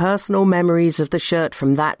own personal memories of the shirt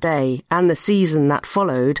from that day and the season that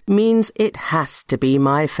followed means it has to be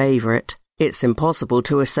my favourite. It's impossible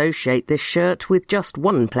to associate this shirt with just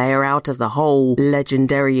one player out of the whole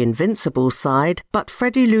legendary Invincible side, but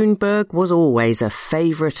Freddie Ljungberg was always a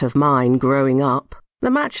favourite of mine growing up. The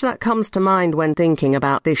match that comes to mind when thinking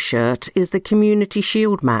about this shirt is the Community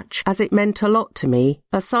Shield match, as it meant a lot to me.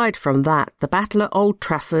 Aside from that, the battle at Old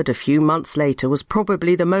Trafford a few months later was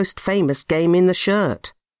probably the most famous game in the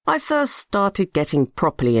shirt. I first started getting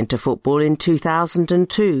properly into football in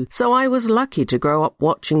 2002, so I was lucky to grow up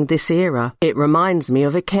watching this era. It reminds me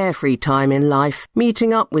of a carefree time in life,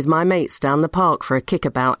 meeting up with my mates down the park for a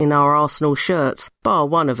kickabout in our Arsenal shirts, bar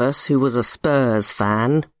one of us who was a Spurs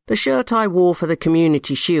fan. The shirt I wore for the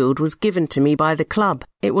Community Shield was given to me by the club.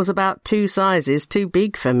 It was about 2 sizes too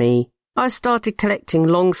big for me. I started collecting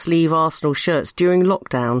long-sleeve Arsenal shirts during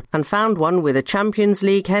lockdown and found one with a Champions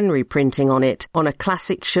League Henry printing on it on a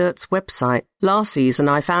Classic Shirts website. Last season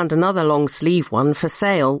I found another long-sleeve one for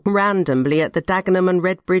sale randomly at the Dagenham and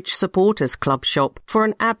Redbridge Supporters Club shop for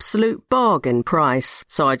an absolute bargain price,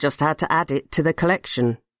 so I just had to add it to the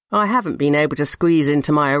collection. I haven't been able to squeeze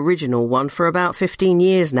into my original one for about 15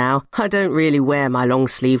 years now. I don't really wear my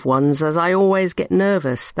long-sleeve ones as I always get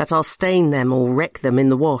nervous that I'll stain them or wreck them in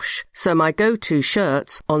the wash. So my go-to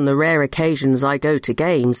shirts, on the rare occasions I go to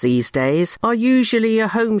games these days, are usually a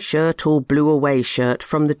home shirt or blue away shirt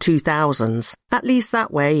from the 2000s. At least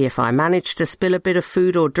that way, if I manage to spill a bit of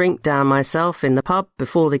food or drink down myself in the pub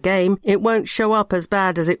before the game, it won't show up as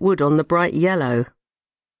bad as it would on the bright yellow.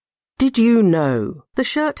 Did you know? The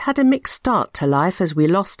shirt had a mixed start to life as we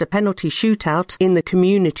lost a penalty shootout in the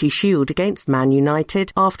Community Shield against Man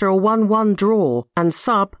United after a 1-1 draw, and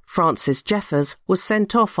sub Francis Jeffers was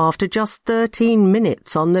sent off after just 13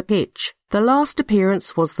 minutes on the pitch. The last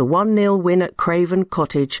appearance was the 1-0 win at Craven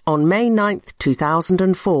Cottage on May 9th,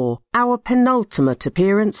 2004, our penultimate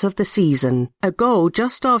appearance of the season. A goal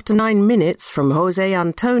just after 9 minutes from Jose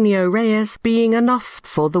Antonio Reyes being enough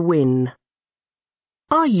for the win.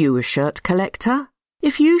 Are you a shirt collector?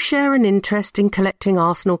 If you share an interest in collecting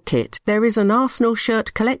Arsenal kit, there is an Arsenal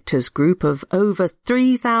shirt collectors group of over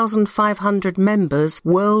 3,500 members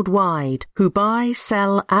worldwide who buy,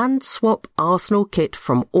 sell and swap Arsenal kit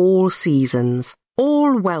from all seasons.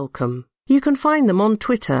 All welcome. You can find them on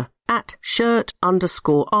Twitter at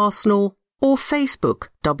 @shirt_Arsenal or Facebook,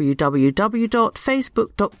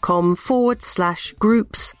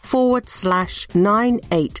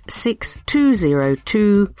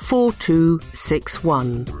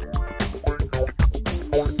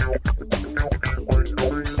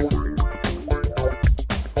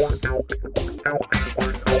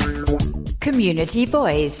 Community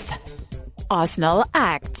Voice. Arsenal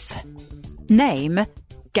Acts. Name,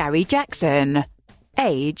 Gary Jackson.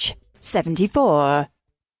 Age, 74.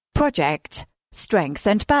 Project, Strength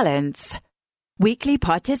and Balance. Weekly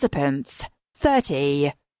participants,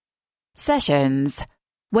 30. Sessions,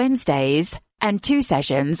 Wednesdays and 2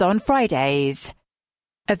 sessions on Fridays.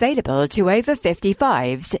 Available to over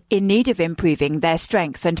 55s in need of improving their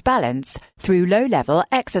strength and balance through low-level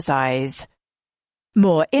exercise.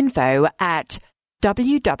 More info at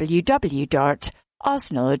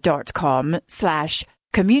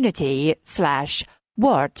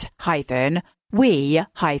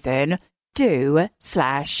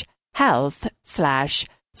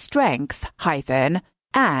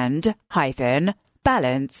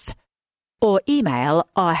or email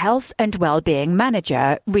our Health and Wellbeing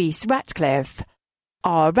Manager, Rhys Ratcliffe,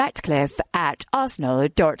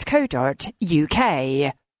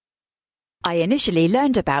 rratcliffe@arsenal.co.uk. I initially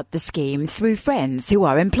learned about the scheme through friends who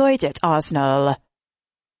are employed at Arsenal.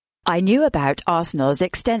 I knew about Arsenal's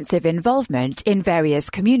extensive involvement in various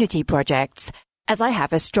community projects, as I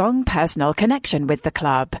have a strong personal connection with the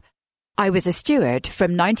club. I was a steward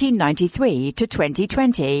from 1993 to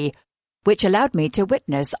 2020, which allowed me to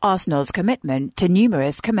witness Arsenal's commitment to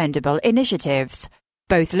numerous commendable initiatives,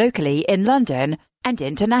 both locally in London and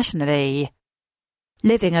internationally.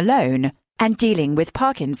 Living alone and dealing with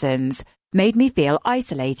Parkinson's made me feel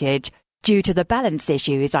isolated due to the balance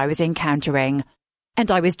issues I was encountering,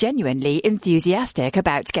 and I was genuinely enthusiastic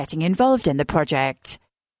about getting involved in the project.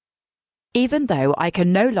 Even though I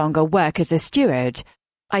can no longer work as a steward,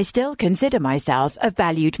 I still consider myself a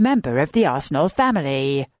valued member of the Arsenal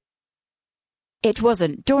family. It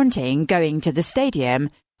wasn't daunting going to the stadium,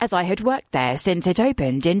 as I had worked there since it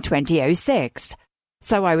opened in 2006,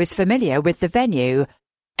 so I was familiar with the venue,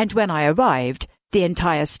 and when I arrived, the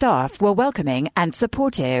entire staff were welcoming and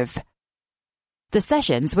supportive. The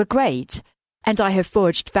sessions were great, and I have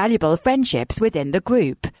forged valuable friendships within the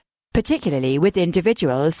group, particularly with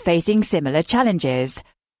individuals facing similar challenges,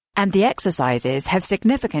 and the exercises have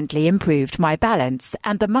significantly improved my balance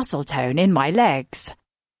and the muscle tone in my legs.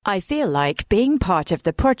 I feel like being part of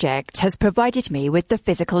the project has provided me with the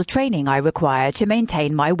physical training I require to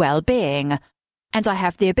maintain my well-being, and I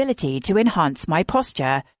have the ability to enhance my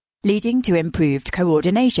posture, leading to improved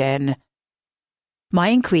coordination. My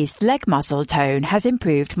increased leg muscle tone has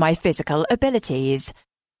improved my physical abilities,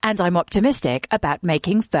 and I'm optimistic about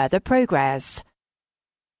making further progress.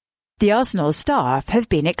 The Arsenal staff have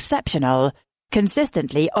been exceptional,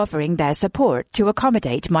 consistently offering their support to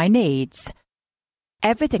accommodate my needs.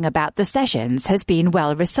 Everything about the sessions has been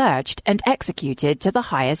well researched and executed to the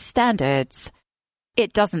highest standards.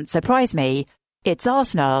 It doesn't surprise me. It's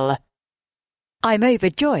Arsenal. I'm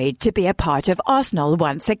overjoyed to be a part of Arsenal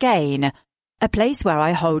once again, a place where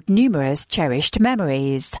I hold numerous cherished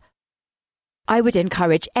memories. I would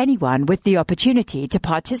encourage anyone with the opportunity to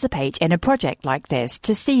participate in a project like this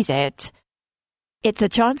to seize it. It's a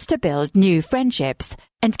chance to build new friendships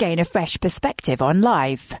and gain a fresh perspective on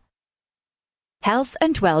life. Health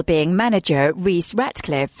and Wellbeing Manager Rhys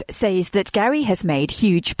Ratcliffe says that Gary has made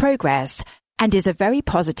huge progress and is a very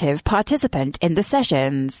positive participant in the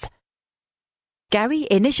sessions. Gary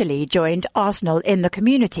initially joined Arsenal in the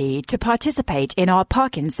community to participate in our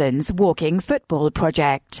Parkinson's Walking Football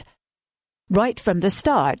project. Right from the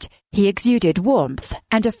start, he exuded warmth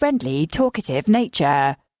and a friendly, talkative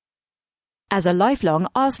nature. As a lifelong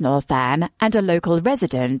Arsenal fan and a local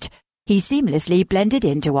resident, he seamlessly blended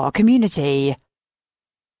into our community.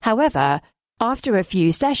 However, after a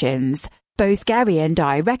few sessions, both Gary and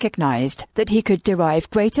I recognized that he could derive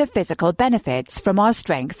greater physical benefits from our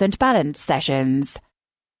strength and balance sessions.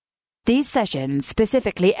 These sessions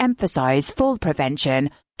specifically emphasize fall prevention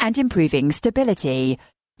and improving stability,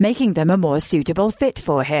 making them a more suitable fit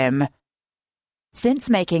for him. Since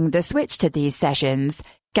making the switch to these sessions,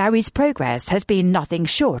 Gary's progress has been nothing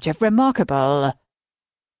short of remarkable.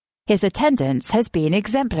 His attendance has been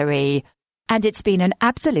exemplary, and it's been an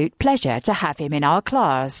absolute pleasure to have him in our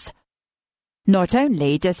class. Not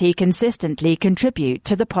only does he consistently contribute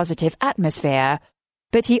to the positive atmosphere,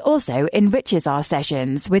 but he also enriches our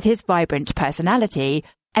sessions with his vibrant personality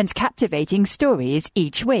and captivating stories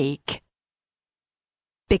each week.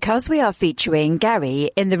 Because we are featuring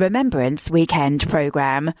Gary in the Remembrance Weekend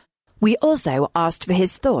programme, we also asked for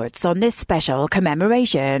his thoughts on this special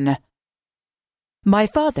commemoration. My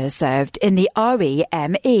father served in the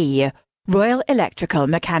REME, Royal Electrical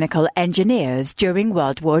Mechanical Engineers, during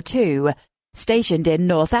World War II, stationed in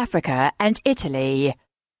North Africa and Italy.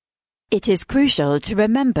 It is crucial to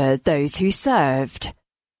remember those who served.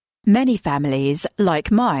 Many families,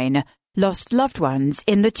 like mine, lost loved ones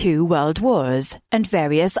in the 2 world wars and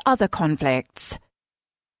various other conflicts.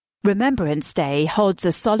 Remembrance Day holds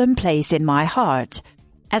a solemn place in my heart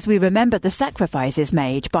as we remember the sacrifices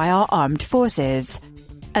made by our armed forces,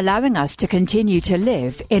 allowing us to continue to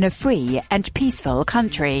live in a free and peaceful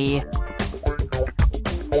country.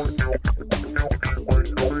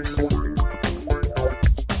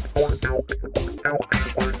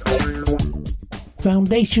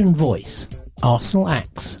 Foundation Voice, Arsenal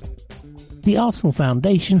Acts. The Arsenal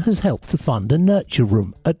Foundation has helped to fund a nurture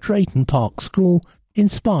room at Drayton Park School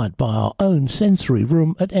inspired by our own sensory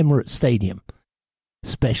room at Emirates Stadium.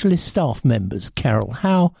 Specialist staff members Carol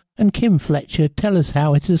Howe and Kim Fletcher tell us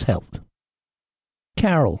how it has helped.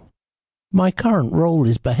 Carol: my current role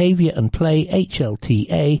is Behaviour and Play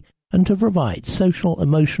HLTA and to provide social,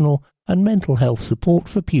 emotional and mental health support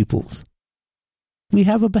for pupils. We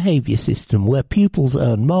have a behaviour system where pupils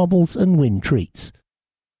earn marbles and win treats.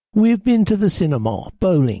 We have been to the cinema,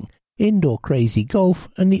 bowling, indoor crazy golf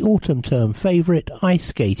and the autumn term favourite ice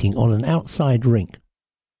skating on an outside rink.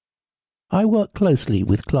 I work closely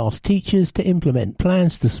with class teachers to implement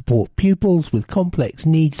plans to support pupils with complex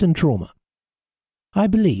needs and trauma. I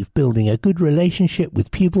believe building a good relationship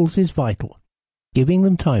with pupils is vital, giving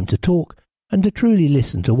them time to talk and to truly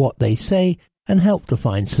listen to what they say and help to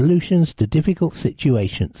find solutions to difficult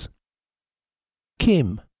situations.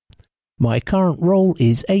 Kim: my current role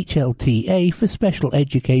is HLTA for special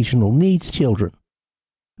educational needs children.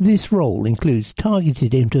 This role includes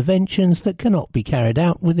targeted interventions that cannot be carried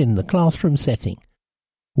out within the classroom setting,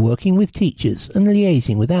 working with teachers and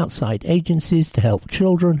liaising with outside agencies to help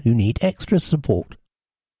children who need extra support.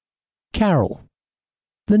 Carol.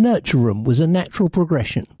 The nurture room was a natural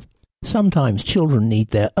progression. Sometimes children need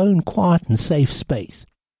their own quiet and safe space.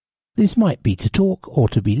 This might be to talk or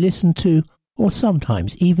to be listened to, or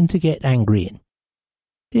sometimes even to get angry in.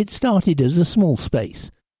 It started as a small space,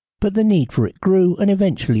 but the need for it grew, and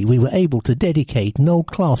eventually we were able to dedicate an old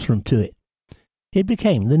classroom to it. It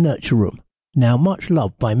became the nurture room, now much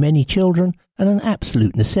loved by many children and an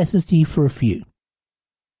absolute necessity for a few.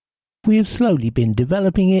 We have slowly been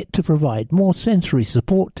developing it to provide more sensory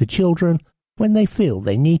support to children when they feel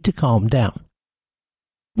they need to calm down.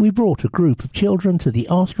 We brought a group of children to the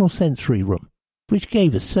Arsenal sensory room, which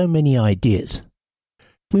gave us so many ideas.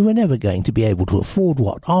 We were never going to be able to afford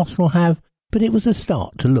what Arsenal have, but it was a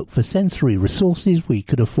start to look for sensory resources we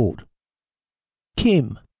could afford.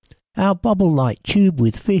 Kim. Our bubble light tube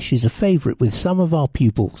with fish is a favourite with some of our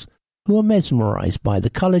pupils, who are mesmerised by the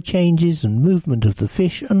colour changes and movement of the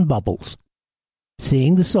fish and bubbles.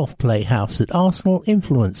 Seeing the soft play house at Arsenal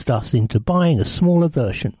influenced us into buying a smaller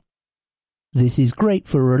version. This is great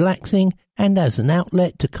for relaxing and as an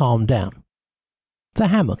outlet to calm down. The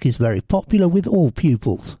hammock is very popular with all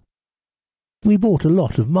pupils. We bought a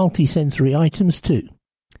lot of multi-sensory items too.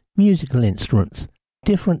 Musical instruments,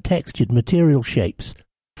 different textured material shapes,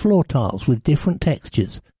 floor tiles with different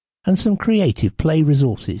textures, and some creative play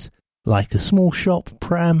resources, like a small shop,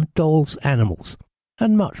 pram, dolls, animals,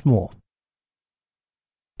 and much more.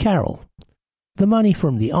 Carol. The money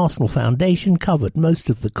from the Arsenal Foundation covered most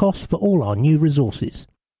of the costs for all our new resources.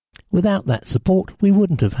 Without that support, we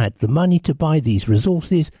wouldn't have had the money to buy these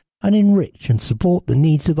resources and enrich and support the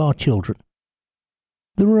needs of our children.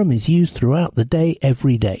 The room is used throughout the day,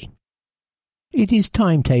 every day. It is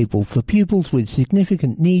timetabled for pupils with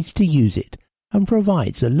significant needs to use it and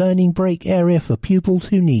provides a learning break area for pupils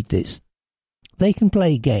who need this. They can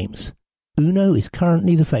play games. Uno is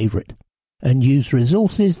currently the favourite, and use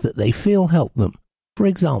resources that they feel help them, for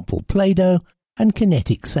example Play-Doh and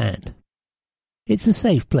kinetic sand. It's a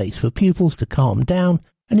safe place for pupils to calm down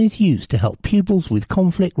and is used to help pupils with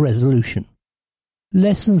conflict resolution.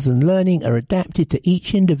 Lessons and learning are adapted to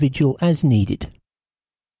each individual as needed.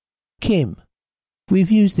 Kim. We've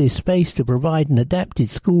used this space to provide an adapted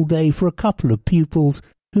school day for a couple of pupils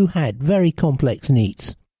who had very complex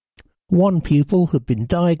needs. One pupil had been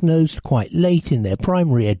diagnosed quite late in their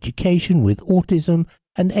primary education with autism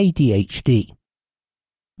and ADHD.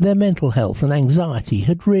 Their mental health and anxiety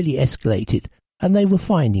had really escalated, and they were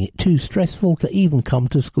finding it too stressful to even come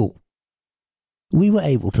to school. We were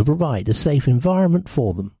able to provide a safe environment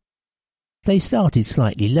for them. They started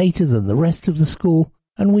slightly later than the rest of the school,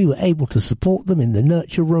 and we were able to support them in the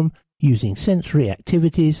nurture room using sensory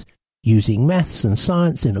activities, using maths and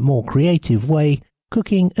science in a more creative way,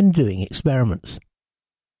 cooking and doing experiments.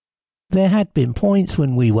 There had been points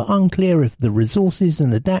when we were unclear if the resources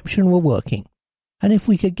and adaptation were working, and if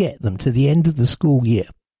we could get them to the end of the school year,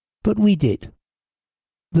 but we did.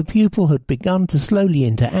 The pupil had begun to slowly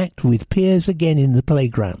interact with peers again in the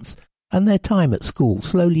playgrounds, and their time at school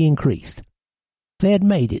slowly increased. They had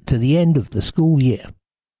made it to the end of the school year.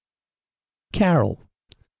 Carol.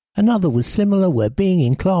 Another was similar, where being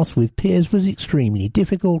in class with peers was extremely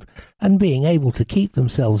difficult, and being able to keep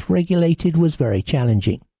themselves regulated was very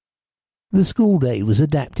challenging. The school day was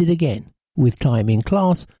adapted again, with time in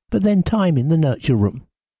class, but then time in the nurture room.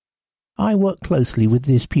 I worked closely with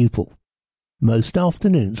this pupil. Most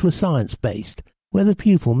afternoons were science-based, where the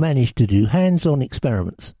pupil managed to do hands-on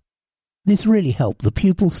experiments. This really helped the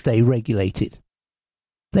pupil stay regulated.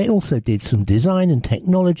 They also did some design and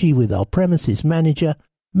technology with our premises manager,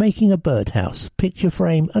 making a birdhouse, picture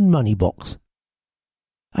frame and money box.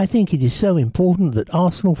 I think it is so important that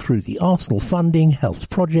Arsenal, through the Arsenal funding, helps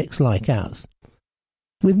projects like ours.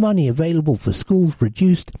 With money available for schools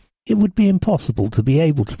reduced, it would be impossible to be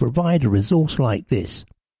able to provide a resource like this.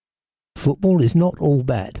 Football is not all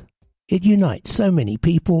bad. It unites so many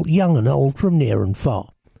people, young and old, from near and far.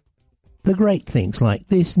 The great things like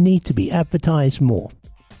this need to be advertised more.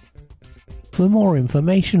 For more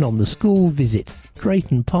information on the school, visit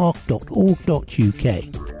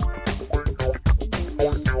draytonpark.org.uk.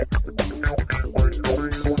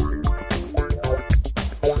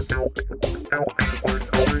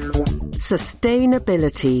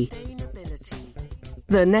 Sustainability.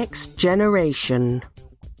 The next generation.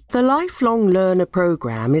 The Lifelong Learner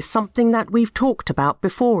programme is something that we've talked about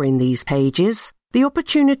before in these pages. the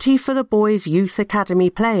opportunity for the boys' youth academy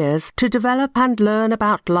players to develop and learn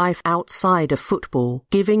about life outside of football,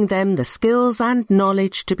 giving them the skills and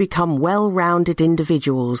knowledge to become well-rounded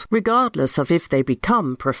individuals, regardless of if they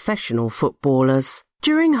become professional footballers.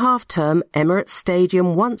 During half-term, Emirates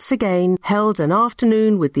Stadium once again held an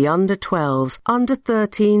afternoon with the under-12s,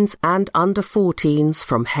 under-13s and under-14s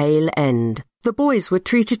from Hale End. The boys were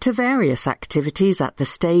treated to various activities at the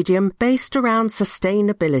stadium based around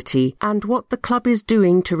sustainability and what the club is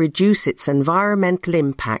doing to reduce its environmental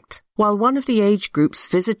impact. While one of the age groups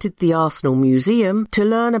visited the Arsenal Museum to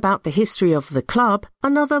learn about the history of the club,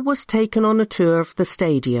 another was taken on a tour of the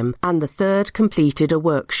stadium, and the third completed a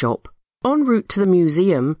workshop. En route to the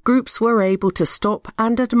museum, groups were able to stop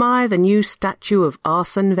and admire the new statue of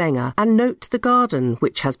Arsene Wenger and note the garden,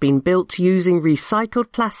 which has been built using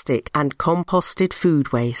recycled plastic and composted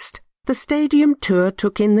food waste. The stadium tour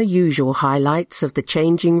took in the usual highlights of the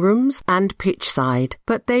changing rooms and pitch side,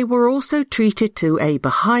 but they were also treated to a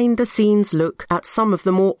behind-the-scenes look at some of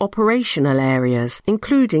the more operational areas,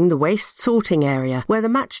 including the waste sorting area, where the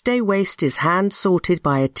matchday waste is hand-sorted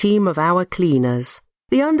by a team of our cleaners.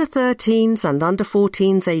 The under-13s and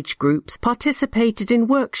under-14s age groups participated in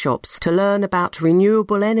workshops to learn about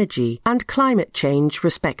renewable energy and climate change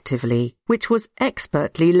respectively, which was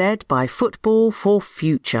expertly led by Football for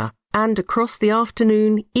Future. And across the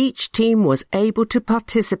afternoon, each team was able to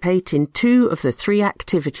participate in 2 of the 3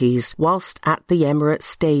 activities whilst at the Emirates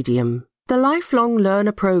Stadium. The Lifelong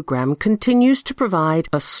Learner programme continues to provide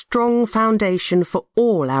a strong foundation for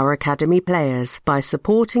all our academy players by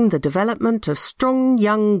supporting the development of strong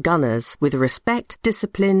young gunners with respect,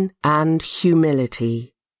 discipline and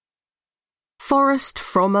humility. Forest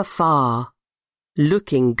from afar.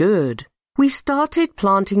 Looking good. We started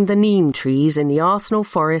planting the neem trees in the Arsenal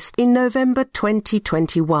Forest in November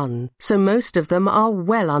 2021, so most of them are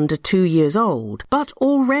well under 2 years old, but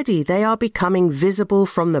already they are becoming visible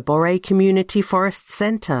from the Boré Community Forest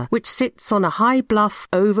Centre, which sits on a high bluff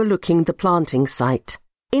overlooking the planting site.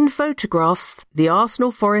 In photographs, the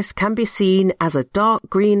Arsenal Forest can be seen as a dark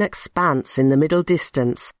green expanse in the middle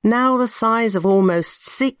distance, now the size of almost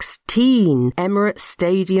 16 Emirates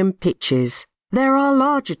Stadium pitches. There are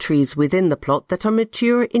larger trees within the plot that are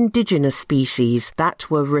mature indigenous species that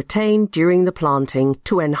were retained during the planting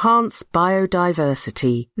to enhance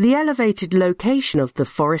biodiversity. The elevated location of the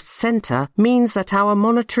forest centre means that our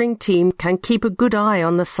monitoring team can keep a good eye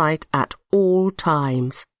on the site at all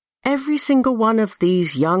times. Every single one of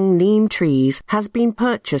these young neem trees has been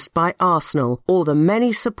purchased by Arsenal or the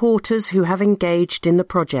many supporters who have engaged in the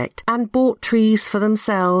project and bought trees for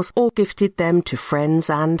themselves or gifted them to friends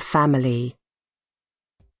and family.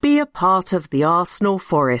 Be a part of the Arsenal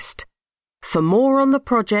Forest. For more on the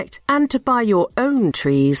project and to buy your own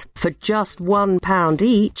trees for just £1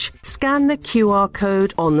 each, scan the QR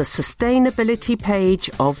code on the sustainability page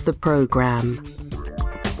of the programme.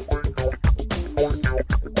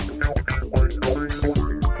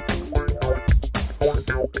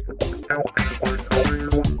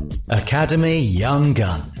 Academy Young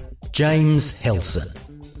Gun, James Hilson.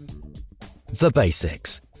 The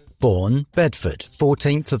basics. Born Bedford,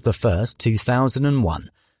 14th of the 1st,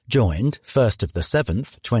 2001. Joined 1st of the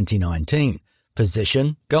 7th, 2019.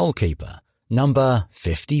 Position goalkeeper. Number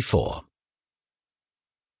 54.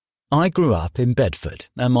 I grew up in Bedford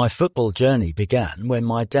and my football journey began when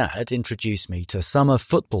my dad introduced me to summer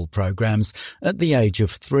football programs at the age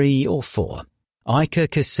of 3 or 4. Iker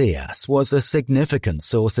Casillas was a significant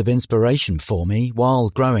source of inspiration for me while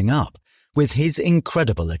growing up, with his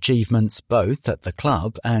incredible achievements both at the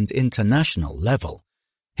club and international level.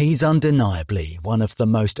 He's undeniably one of the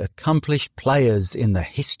most accomplished players in the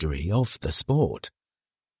history of the sport.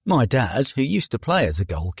 My dad, who used to play as a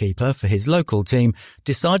goalkeeper for his local team,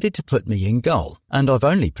 decided to put me in goal, and I've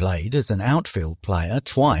only played as an outfield player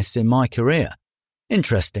twice in my career.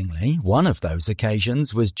 Interestingly, one of those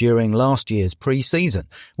occasions was during last year's pre-season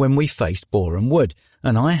when we faced Boreham Wood,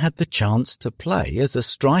 and I had the chance to play as a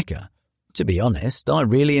striker. To be honest, I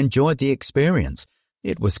really enjoyed the experience.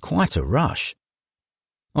 It was quite a rush.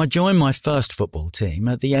 I joined my first football team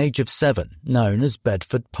at the age of 7, known as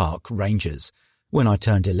Bedford Park Rangers. When I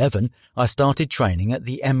turned 11, I started training at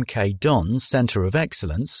the MK Dons Centre of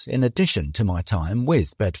Excellence in addition to my time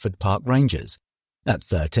with Bedford Park Rangers. At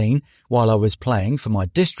 13, while I was playing for my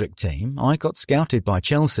district team, I got scouted by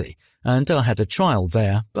Chelsea and I had a trial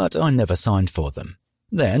there, but I never signed for them.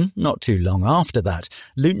 Then, not too long after that,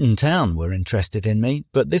 Luton Town were interested in me,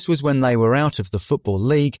 but this was when they were out of the Football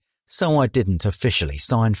League, so I didn't officially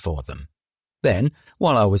sign for them. Then,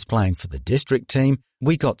 while I was playing for the district team,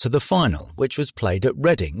 we got to the final, which was played at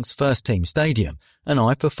Reading's first-team stadium, and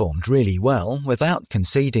I performed really well without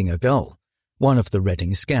conceding a goal. One of the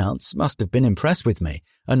Reading scouts must have been impressed with me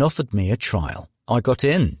and offered me a trial. I got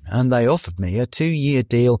in, and they offered me a 2-year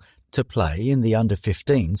deal to play in the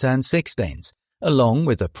under-15s and 16s, along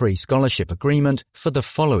with a pre-scholarship agreement for the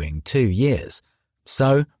following 2 years.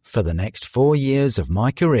 So, for the next 4 years of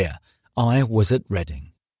my career, I was at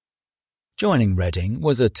Reading. Joining Reading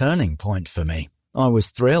was a turning point for me. I was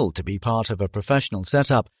thrilled to be part of a professional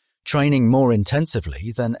setup, training more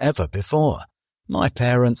intensively than ever before. My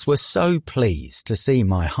parents were so pleased to see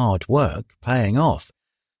my hard work paying off.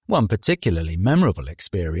 One particularly memorable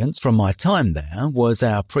experience from my time there was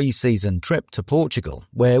our pre-season trip to Portugal,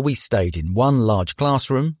 where we stayed in one large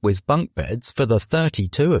classroom with bunk beds for the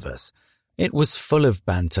 32 of us. It was full of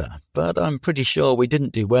banter, but I'm pretty sure we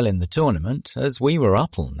didn't do well in the tournament as we were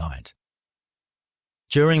up all night.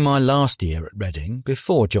 During my last year at Reading,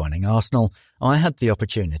 before joining Arsenal, I had the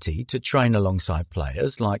opportunity to train alongside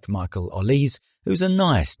players like Michael Olise, who's a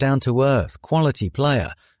nice, down-to-earth, quality player,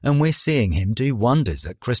 and we're seeing him do wonders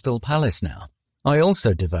at Crystal Palace now. I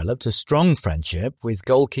also developed a strong friendship with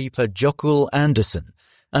goalkeeper Jokul Anderson,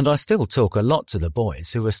 and I still talk a lot to the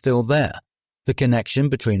boys who are still there. The connection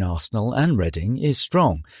between Arsenal and Reading is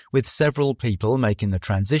strong, with several people making the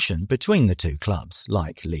transition between the two clubs,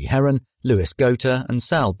 like Lee Heron, Lewis Gota and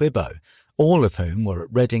Sal Bibbo, all of whom were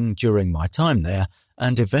at Reading during my time there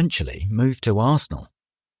and eventually moved to Arsenal.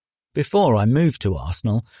 Before I moved to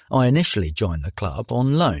Arsenal, I initially joined the club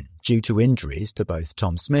on loan due to injuries to both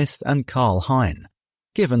Tom Smith and Carl Hine.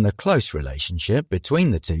 Given the close relationship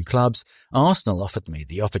between the two clubs, Arsenal offered me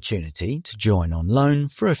the opportunity to join on loan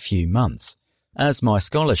for a few months. As my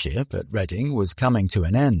scholarship at Reading was coming to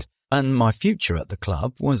an end and my future at the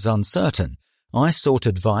club was uncertain, I sought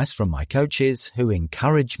advice from my coaches who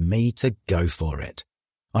encouraged me to go for it.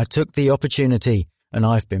 I took the opportunity and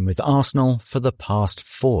I've been with Arsenal for the past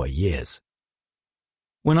 4 years.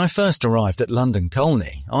 When I first arrived at London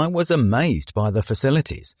Colney, I was amazed by the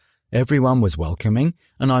facilities. Everyone was welcoming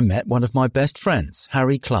and I met one of my best friends,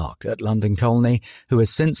 Harry Clark, at London Colney, who has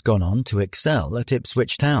since gone on to excel at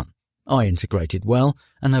Ipswich Town. I integrated well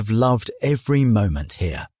and have loved every moment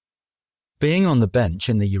here. Being on the bench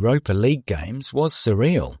in the Europa League games was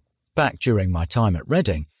surreal. Back during my time at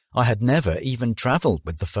Reading, I had never even travelled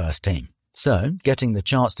with the first team. So, getting the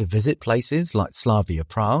chance to visit places like Slavia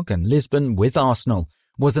Prague and Lisbon with Arsenal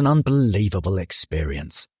was an unbelievable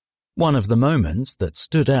experience. One of the moments that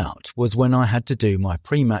stood out was when I had to do my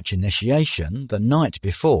pre-match initiation the night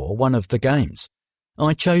before one of the games.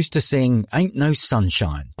 I chose to sing Ain't No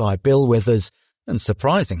Sunshine by Bill Withers, and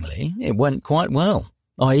surprisingly, it went quite well.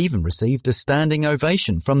 I even received a standing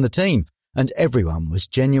ovation from the team, and everyone was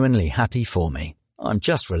genuinely happy for me. I'm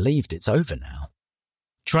just relieved it's over now.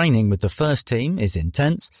 Training with the first team is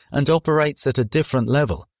intense and operates at a different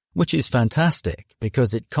level, which is fantastic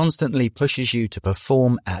because it constantly pushes you to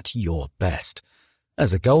perform at your best.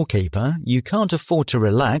 As a goalkeeper, you can't afford to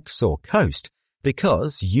relax or coast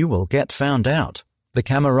because you will get found out. The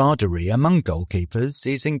camaraderie among goalkeepers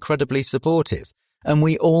is incredibly supportive, and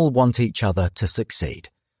we all want each other to succeed.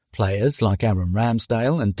 Players like Aaron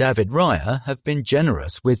Ramsdale and David Raya have been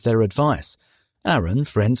generous with their advice. Aaron,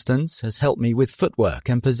 for instance, has helped me with footwork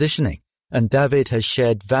and positioning, and David has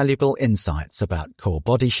shared valuable insights about core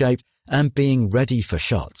body shape and being ready for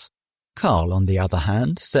shots. Carl, on the other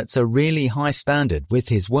hand, sets a really high standard with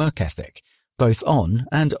his work ethic, both on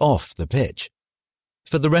and off the pitch.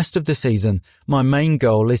 For the rest of the season, my main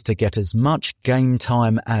goal is to get as much game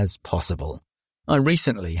time as possible. I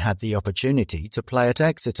recently had the opportunity to play at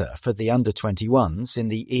Exeter for the under-21s in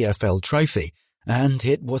the EFL Trophy, and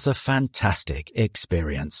it was a fantastic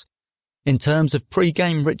experience. In terms of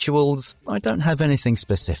pre-game rituals, I don't have anything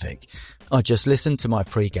specific. I just listen to my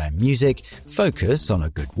pre-game music, focus on a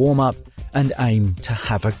good warm-up, and aim to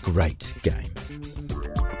have a great game.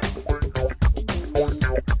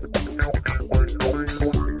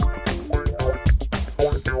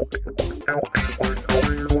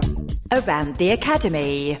 Around the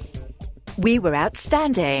academy. We were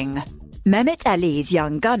outstanding. Mehmet Ali's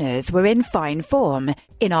young Gunners were in fine form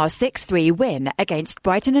in our 6-3 win against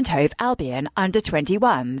Brighton and Hove Albion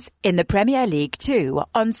under-21s in the Premier League 2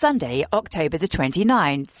 on Sunday, October the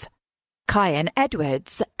 29th. Kyan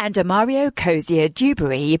Edwards and Amario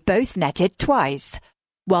Cozier-Dewberry both netted twice,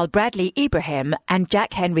 while Bradley Ibrahim and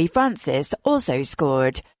Jack Henry Francis also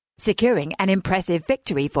scored, securing an impressive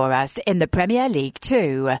victory for us in the Premier League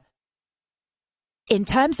 2. In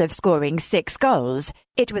terms of scoring 6 goals,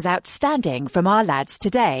 it was outstanding from our lads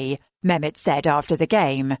today, Mehmet said after the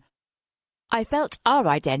game. I felt our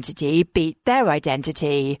identity beat their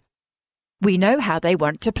identity. We know how they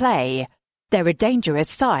want to play. They're a dangerous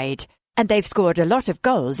side, and they've scored a lot of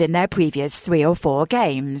goals in their previous 3 or 4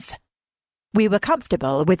 games. We were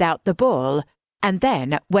comfortable without the ball, and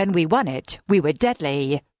then, when we won it, we were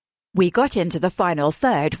deadly. We got into the final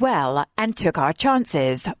third well and took our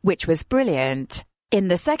chances, which was brilliant. In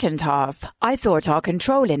the second half, I thought our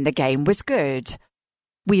control in the game was good.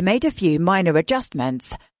 We made a few minor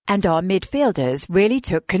adjustments, and our midfielders really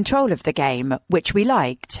took control of the game, which we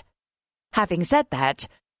liked. Having said that,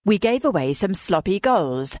 we gave away some sloppy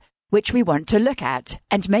goals, which we want to look at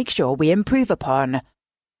and make sure we improve upon.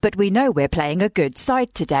 But we know we're playing a good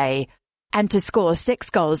side today, and to score 6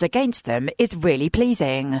 goals against them is really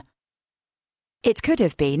pleasing. It could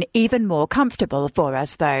have been even more comfortable for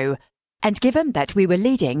us, though, and given that we were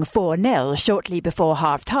leading 4-0 shortly before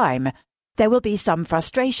half-time, there will be some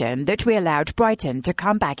frustration that we allowed Brighton to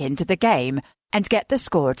come back into the game and get the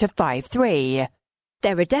score to 5-3.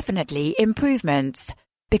 There are definitely improvements,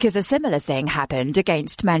 because a similar thing happened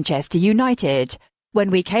against Manchester United, when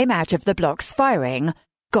we came out of the blocks firing,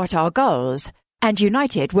 got our goals, and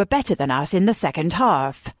United were better than us in the second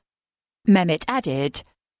half. Mehmet added,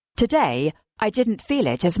 "Today, I didn't feel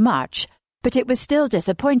it as much, but it was still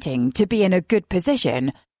disappointing to be in a good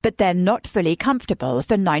position, but then not fully comfortable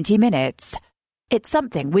for 90 minutes. It's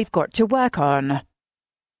something we've got to work on."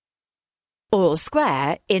 All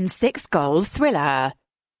square in 6-goal thriller.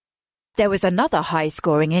 There was another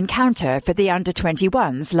high-scoring encounter for the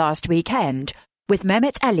under-21s last weekend, with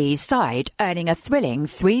Mehmet Ali's side earning a thrilling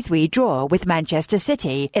 3-3 draw with Manchester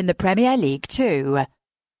City in the Premier League 2.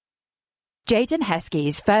 Jadon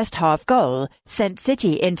Heskey's first-half goal sent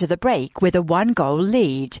City into the break with a 1-goal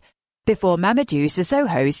lead, before Mamadou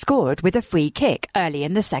Sissoko scored with a free kick early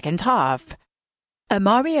in the second half.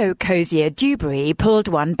 Mario Cozier-Dubry pulled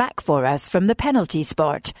one back for us from the penalty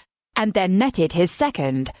spot, and then netted his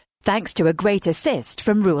second, thanks to a great assist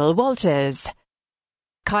from Ruel Walters.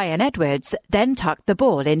 Kyan Edwards then tucked the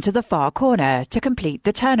ball into the far corner to complete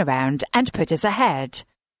the turnaround and put us ahead.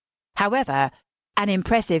 However, an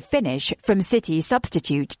impressive finish from City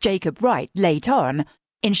substitute Jacob Wright late on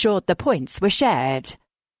ensured the points were shared.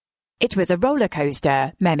 "It was a roller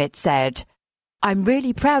coaster," Mehmet said. "I'm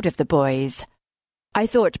really proud of the boys. I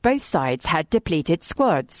thought both sides had depleted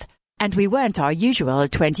squads, and we weren't our usual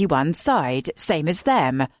 21 side, same as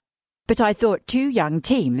them. But I thought 2 young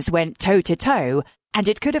teams went toe-to-toe, and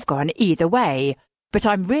it could have gone either way, but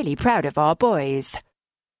I'm really proud of our boys.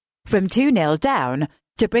 From 2-0 down,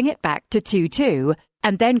 to bring it back to 2-2,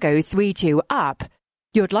 and then go 3-2 up,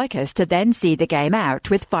 you'd like us to then see the game out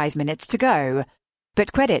with 5 minutes to go.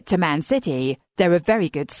 But credit to Man City, they're a very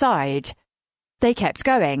good side. They kept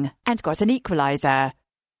going and got an equaliser.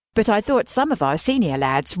 But I thought some of our senior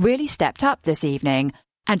lads really stepped up this evening,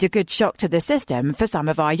 and a good shock to the system for some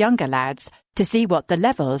of our younger lads to see what the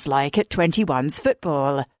level's like at 21's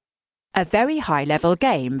football. A very high-level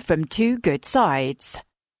game from 2 good sides.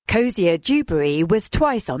 Cozier-Dubry was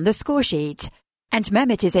twice on the scoresheet, and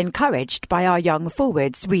Mehmet is encouraged by our young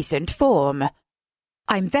forward's recent form.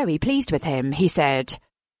 "I'm very pleased with him," he said.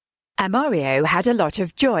 Mario had a lot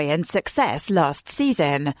of joy and success last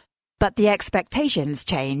season, but the expectations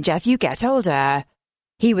change as you get older.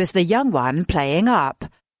 He was the young one playing up,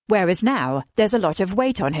 whereas now there's a lot of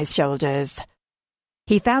weight on his shoulders.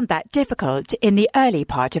 He found that difficult in the early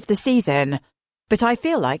part of the season, but I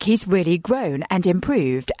feel like he's really grown and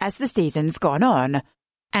improved as the season's gone on,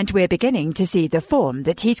 and we're beginning to see the form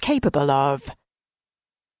that he's capable of.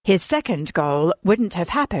 His second goal wouldn't have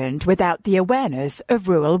happened without the awareness of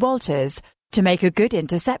Ruel Walters to make a good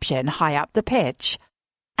interception high up the pitch,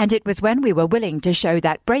 and it was when we were willing to show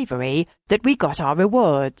that bravery that we got our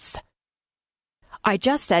rewards. I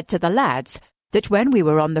just said to the lads that when we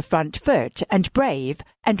were on the front foot and brave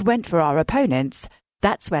and went for our opponents,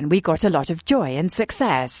 that's when we got a lot of joy and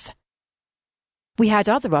success. We had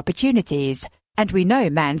other opportunities, and we know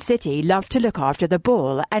Man City love to look after the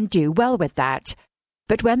ball and do well with that.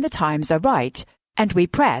 But when the times are right, and we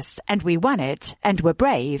press, and we won it, and were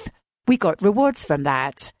brave, we got rewards from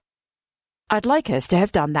that. I'd like us to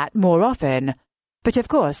have done that more often, but of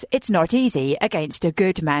course it's not easy against a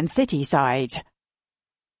good Man City side.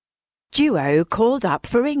 Duo called up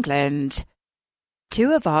for England.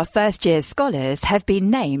 2 of our first-year scholars have been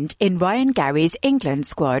named in Ryan Gary's England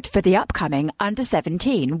squad for the upcoming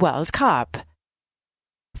Under-17 World Cup.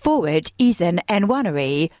 Forward Ethan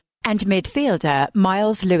Nwaneri and midfielder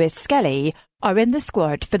Miles Lewis-Skelly are in the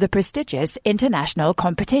squad for the prestigious international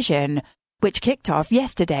competition, which kicked off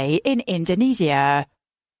yesterday in Indonesia.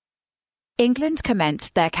 England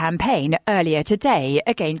commenced their campaign earlier today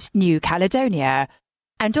against New Caledonia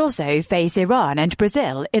and also face Iran and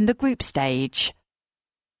Brazil in the group stage.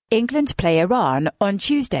 England play Iran on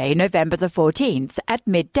Tuesday, November the 14th at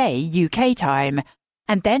midday UK time,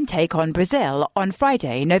 and then take on Brazil on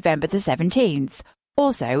Friday, November the 17th,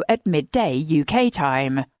 also at midday UK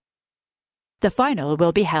time. The final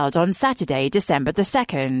will be held on Saturday, December the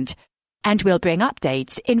 2nd, and will bring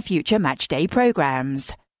updates in future matchday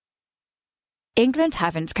programmes. England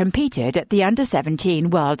haven't competed at the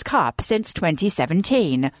Under-17 World Cup since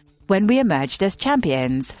 2017, when we emerged as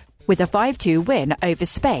champions, with a 5-2 win over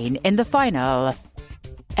Spain in the final.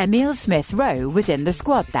 Emile Smith-Rowe was in the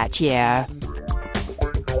squad that year.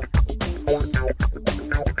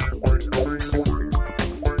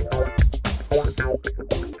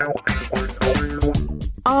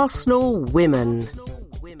 Arsenal women.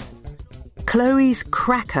 Chloe's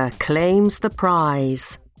cracker claims the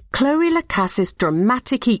prize. Chloe Lacass's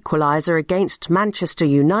dramatic equaliser against Manchester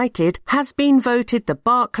United has been voted the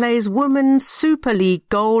Barclays Women's Super League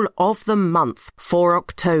Goal of the Month for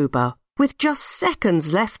October. With just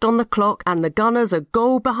seconds left on the clock and the Gunners a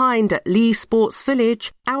goal behind at Leigh Sports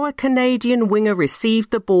Village, our Canadian winger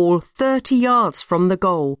received the ball 30 yards from the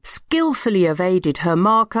goal, skillfully evaded her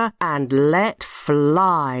marker and let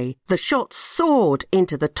fly. The shot soared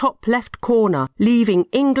into the top left corner, leaving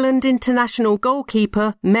England international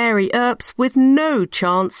goalkeeper Mary Earps with no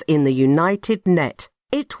chance in the United net.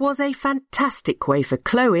 It was a fantastic way for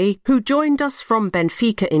Chloe, who joined us from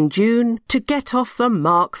Benfica in June, to get off the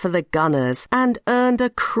mark for the Gunners and earned a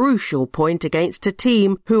crucial point against a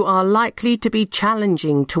team who are likely to be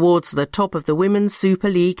challenging towards the top of the Women's Super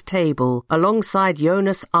League table, alongside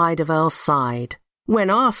Jonas Eidevall's side. When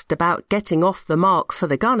asked about getting off the mark for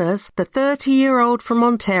the Gunners, the 30-year-old from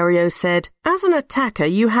Ontario said, "As an attacker,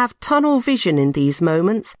 you have tunnel vision in these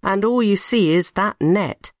moments, and all you see is that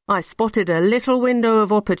net. I spotted a little window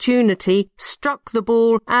of opportunity, struck the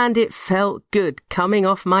ball, and it felt good coming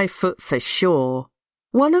off my foot for sure."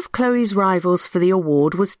 One of Chloe's rivals for the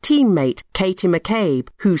award was teammate Katie McCabe,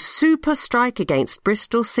 whose super strike against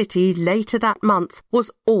Bristol City later that month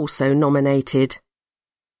was also nominated.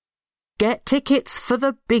 Get tickets for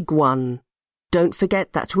the big one. Don't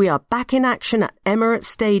forget that we are back in action at Emirates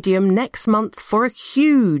Stadium next month for a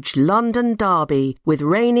huge London derby with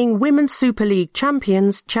reigning Women's Super League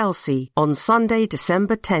champions Chelsea on Sunday,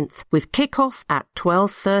 December 10th, with kick-off at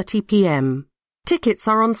 12:30 p.m. Tickets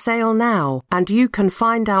are on sale now, and you can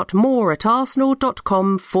find out more at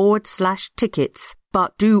arsenal.com/tickets.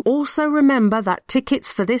 But do also remember that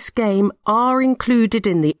tickets for this game are included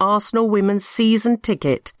in the Arsenal Women's season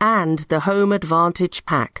ticket and the Home Advantage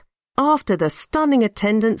pack. After the stunning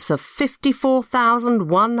attendance of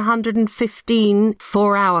 54,115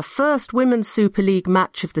 for our first Women's Super League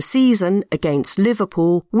match of the season against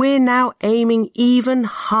Liverpool, we're now aiming even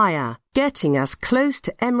higher, getting as close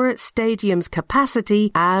to Emirates Stadium's capacity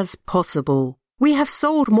as possible. We have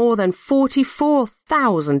sold more than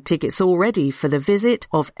 44,000 tickets already for the visit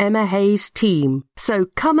of Emma Hayes' team, so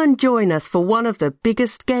come and join us for one of the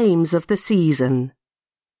biggest games of the season.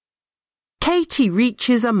 Katie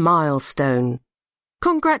reaches a milestone.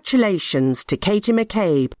 Congratulations to Katie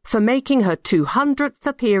McCabe for making her 200th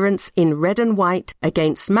appearance in red and white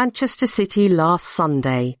against Manchester City last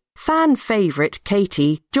Sunday. Fan favourite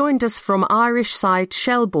Katie joined us from Irish side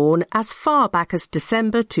Shelbourne as far back as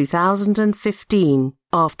December 2015.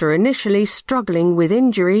 After initially struggling with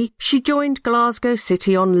injury, she joined Glasgow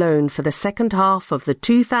City on loan for the second half of the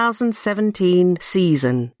 2017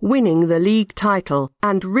 season, winning the league title,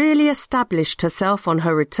 and really established herself on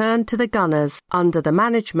her return to the Gunners under the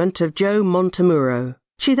management of Joe Montemurro.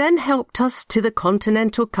 She then helped us to the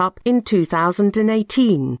Continental Cup in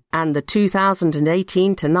 2018 and the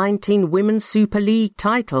 2018-19 Women's Super League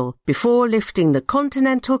title before lifting the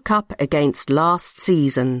Continental Cup against last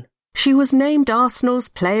season. She was named Arsenal's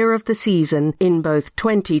Player of the Season in both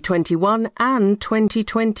 2021 and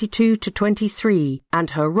 2022-23,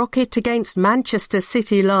 and her rocket against Manchester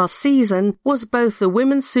City last season was both the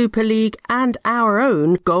Women's Super League and our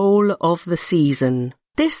own Goal of the Season.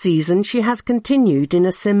 This season she has continued in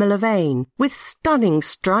a similar vein, with stunning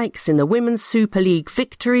strikes in the Women's Super League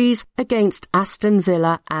victories against Aston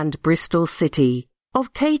Villa and Bristol City.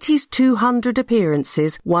 Of Katie's 200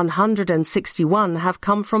 appearances, 161 have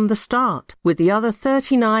come from the start, with the other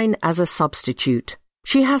 39 as a substitute.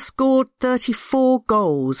 She has scored 34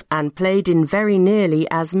 goals and played in very nearly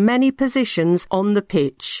as many positions on the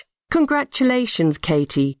pitch. Congratulations,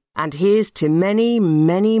 Katie, and here's to many,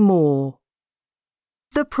 many more.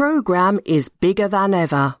 The programme is bigger than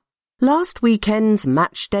ever. Last weekend's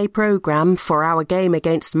matchday programme for our game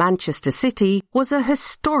against Manchester City was a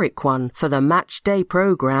historic one for the matchday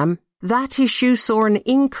programme. That issue saw an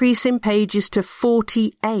increase in pages to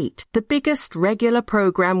 48, the biggest regular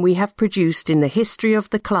programme we have produced in the history of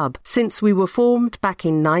the club since we were formed back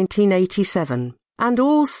in 1987. And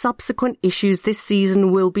all subsequent issues this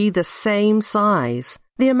season will be the same size.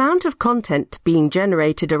 The amount of content being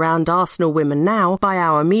generated around Arsenal women now by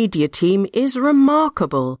our media team is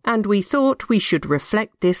remarkable, and we thought we should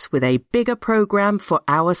reflect this with a bigger programme for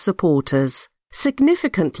our supporters.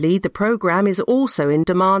 Significantly, the programme is also in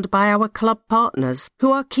demand by our club partners,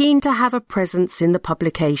 who are keen to have a presence in the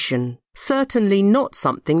publication. Certainly not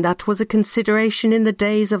something that was a consideration in the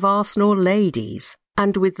days of Arsenal ladies.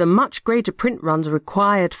 And with the much greater print runs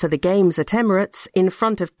required for the games at Emirates in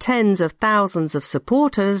front of tens of thousands of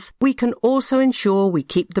supporters, we can also ensure we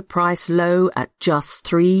keep the price low at just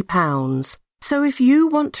 £3. So if you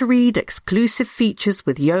want to read exclusive features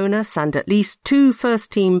with Jonas and at least 2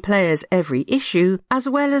 first-team players every issue, as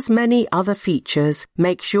well as many other features,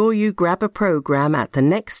 make sure you grab a programme at the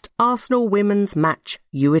next Arsenal women's match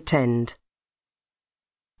you attend.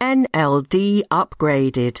 NLD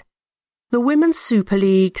upgraded. The Women's Super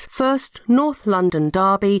League's first North London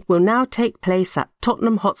derby will now take place at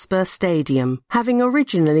Tottenham Hotspur Stadium, having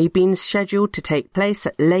originally been scheduled to take place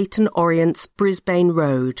at Leyton Orient's Brisbane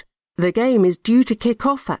Road. The game is due to kick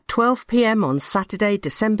off at 12 p.m. on Saturday,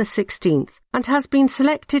 December 16th, and has been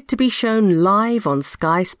selected to be shown live on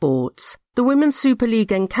Sky Sports. The Women's Super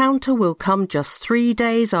League encounter will come just 3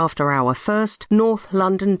 days after our first North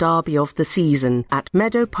London derby of the season at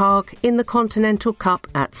Meadow Park in the Continental Cup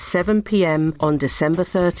at 7 p.m. on December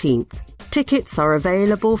 13th. Tickets are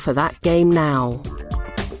available for that game now.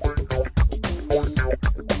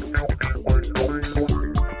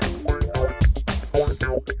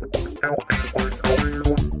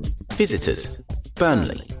 Visitors.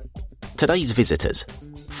 Burnley. Today's visitors.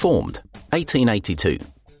 Formed 1882.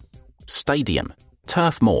 Stadium,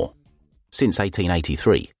 Turf Moor, since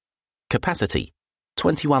 1883. Capacity,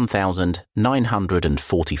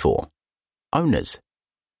 21,944. Owners,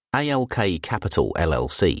 ALK Capital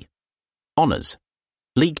LLC. Honours,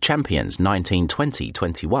 League Champions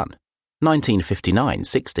 1920-21,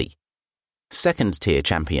 1959-60. Second-tier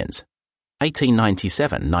champions,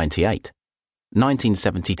 1897-98,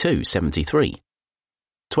 1972-73,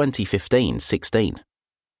 2015-16,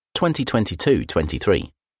 2022-23.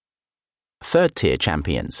 Third-tier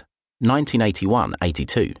champions,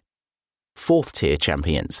 1981-82. Fourth-tier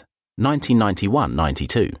champions,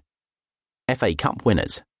 1991-92. FA Cup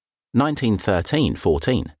winners,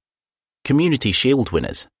 1913-14. Community Shield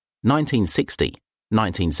winners,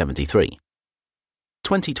 1960-1973.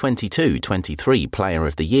 2022-23 Player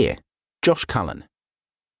of the Year, Josh Cullen.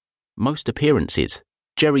 Most appearances,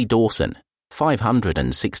 Jerry Dawson,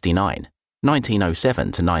 569, 1907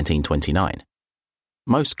 to 1929.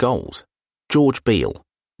 Most goals, George Beale,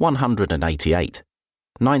 188,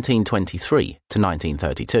 1923 to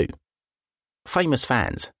 1932. Famous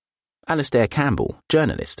fans, Alastair Campbell,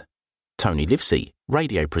 journalist. Tony Livesey,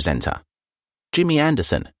 radio presenter. Jimmy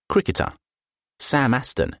Anderson, cricketer. Sam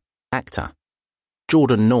Aston, actor.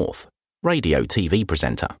 Jordan North, radio TV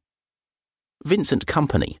presenter. Vincent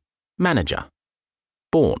Kompany, manager.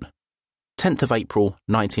 Born 10th of April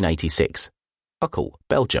 1986, Uccle,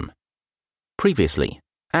 Belgium. Previously,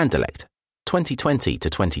 Anderlecht, 2020 to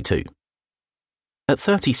 22. At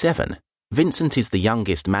 37, Vincent is the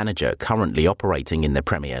youngest manager currently operating in the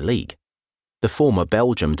Premier League. The former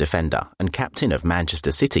Belgium defender and captain of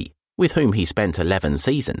Manchester City, with whom he spent 11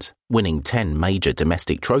 seasons, winning 10 major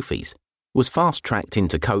domestic trophies, was fast-tracked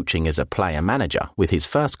into coaching as a player-manager with his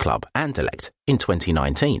first club, Anderlecht, in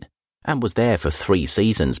 2019, and was there for 3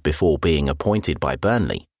 seasons before being appointed by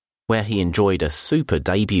Burnley, where he enjoyed a super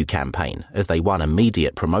debut campaign as they won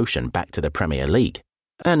immediate promotion back to the Premier League,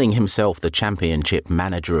 earning himself the Championship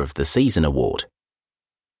Manager of the Season award.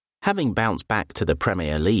 Having bounced back to the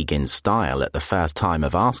Premier League in style at the first time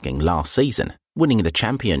of asking last season, winning the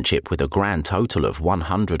Championship with a grand total of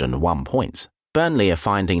 101 points, Burnley are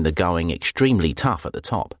finding the going extremely tough at the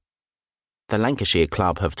top. The Lancashire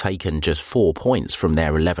club have taken just 4 points from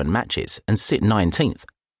their 11 matches and sit 19th,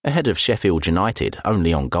 ahead of Sheffield United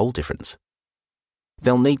only on goal difference.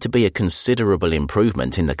 There'll need to be a considerable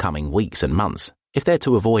improvement in the coming weeks and months if they're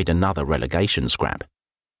to avoid another relegation scrap.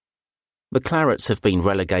 The Clarets have been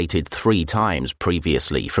relegated 3 times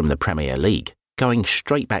previously from the Premier League, going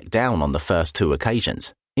straight back down on the first 2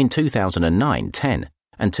 occasions, in 2009-10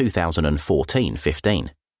 and 2014-15,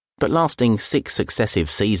 but lasting 6 successive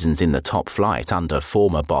seasons in the top flight under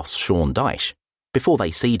former boss Sean Dyche, before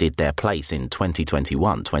they ceded their place in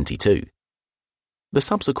 2021-22. The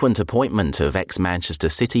subsequent appointment of ex-Manchester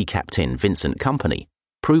City captain Vincent Kompany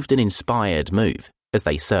proved an inspired move as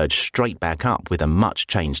they surged straight back up with a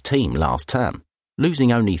much-changed team last term,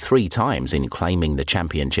 losing only 3 times in claiming the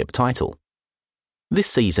championship title. This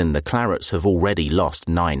season the Clarets have already lost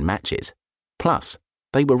 9 matches. Plus,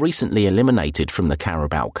 they were recently eliminated from the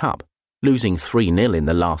Carabao Cup, losing 3-0 in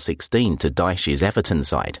the last 16 to Dyche's Everton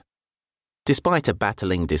side. Despite a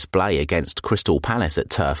battling display against Crystal Palace at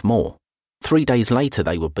Turf Moor, 3 days later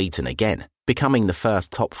they were beaten again, becoming the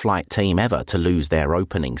first top-flight team ever to lose their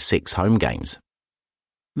opening 6 home games.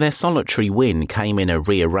 Their solitary win came in a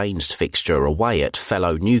rearranged fixture away at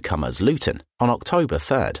fellow newcomers Luton on October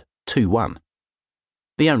 3rd, 2-1.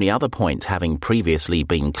 The only other point having previously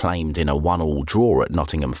been claimed in a 1-1 draw at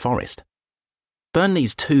Nottingham Forest.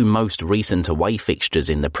 Burnley's 2 most recent away fixtures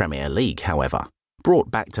in the Premier League, however,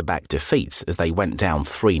 brought back-to-back defeats as they went down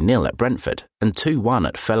 3-0 at Brentford and 2-1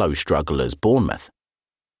 at fellow strugglers Bournemouth.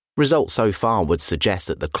 Results so far would suggest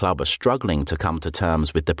that the club are struggling to come to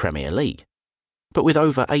terms with the Premier League. But with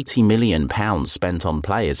over £80 million spent on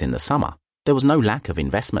players in the summer, there was no lack of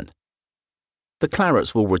investment. The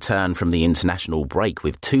Clarets will return from the international break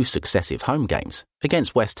with 2 successive home games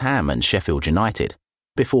against West Ham and Sheffield United,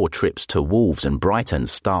 before trips to Wolves and Brighton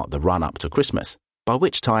start the run-up to Christmas, by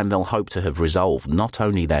which time they'll hope to have resolved not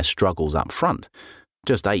only their struggles up front,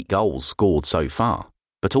 just 8 goals scored so far,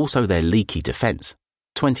 but also their leaky defence,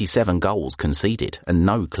 27 goals conceded and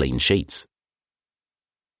no clean sheets.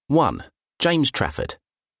 1. James Trafford.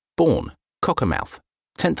 Born, Cockermouth,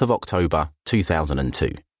 10th of October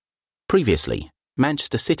 2002. Previously,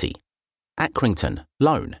 Manchester City. Accrington,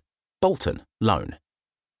 loan. Bolton, loan.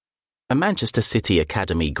 A Manchester City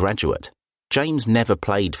Academy graduate, James never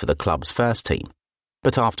played for the club's first team,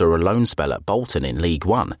 but after a loan spell at Bolton in League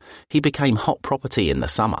One, he became hot property in the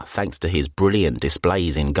summer thanks to his brilliant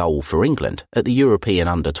displays in goal for England at the European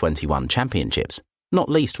Under-21 Championships, not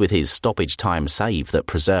least with his stoppage-time save that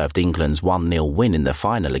preserved England's 1-0 win in the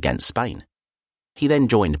final against Spain. He then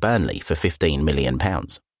joined Burnley for £15 million.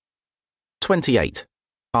 28.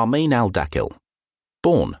 Armin Al-Dakil.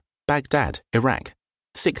 Born, Baghdad, Iraq,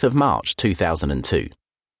 6th of March 2002.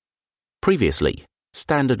 Previously,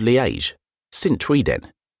 Standard Liège, Sint-Truiden.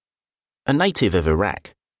 A native of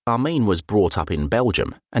Iraq, Armin was brought up in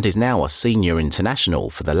Belgium and is now a senior international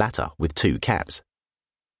for the latter with 2 caps.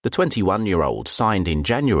 The 21-year-old signed in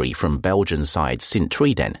January from Belgian side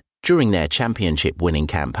Sint-Truiden during their championship-winning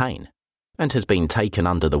campaign and has been taken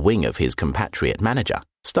under the wing of his compatriot manager,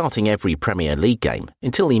 starting every Premier League game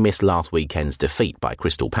until he missed last weekend's defeat by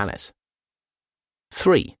Crystal Palace.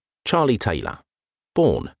 3. Charlie Taylor.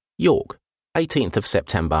 Born, York, 18th of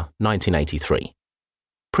September 1983.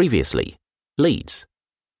 Previously, Leeds.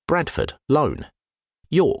 Bradford, loan.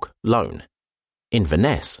 York, loan.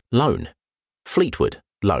 Inverness, loan. Fleetwood,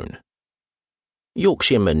 loan.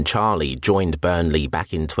 Yorkshireman Charlie joined Burnley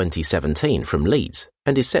back in 2017 from Leeds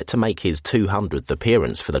and is set to make his 200th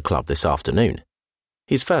appearance for the club this afternoon.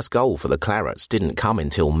 His first goal for the Clarets didn't come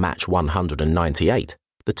until match 198,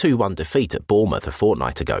 the 2-1 defeat at Bournemouth a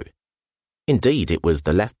fortnight ago. Indeed, it was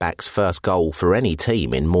the left-back's first goal for any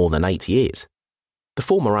team in more than 8 years. The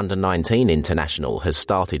former under-19 international has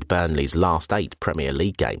started Burnley's last 8 Premier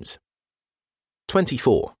League games.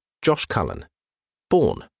 24. Josh Cullen.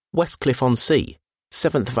 Born, Westcliff-on-Sea,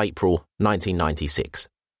 7th of April 1996.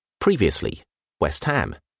 Previously, West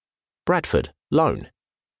Ham. Bradford, loan.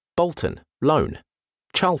 Bolton, loan.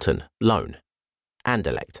 Charlton, loan.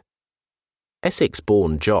 Anderlecht.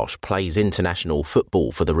 Essex-born Josh plays international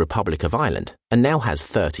football for the Republic of Ireland and now has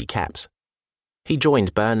 30 caps. He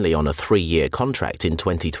joined Burnley on a 3-year contract in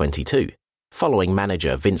 2022, following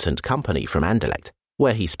manager Vincent Kompany from Anderlecht,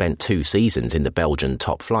 where he spent 2 seasons in the Belgian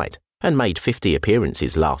top flight and made 50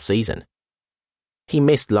 appearances last season. He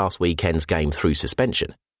missed last weekend's game through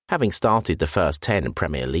suspension, having started the first 10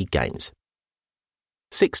 Premier League games.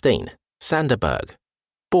 16. Sander Berg.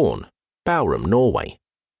 Born, Bærum, Norway,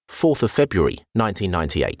 4th of February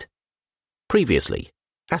 1998. Previously,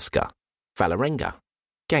 Asker, Vålerenga,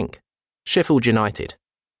 Genk, Sheffield United.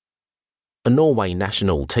 A Norway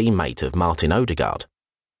national teammate of Martin Odegaard,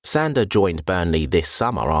 Sander joined Burnley this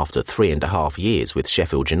summer after 3.5 years with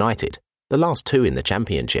Sheffield United, the last 2 in the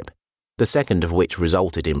Championship, the second of which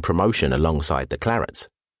resulted in promotion alongside the Clarets.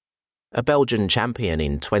 A Belgian champion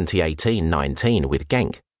in 2018-19 with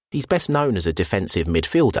Genk, he's best known as a defensive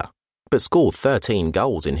midfielder, but scored 13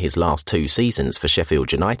 goals in his last 2 seasons for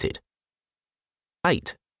Sheffield United.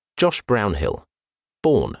 8. Josh Brownhill.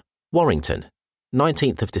 Born, Warrington,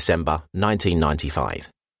 19th of December 1995.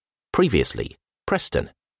 Previously, Preston.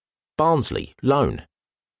 Barnsley, loan.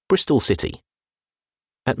 Bristol City.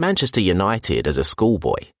 At Manchester United as a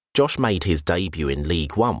schoolboy, Josh made his debut in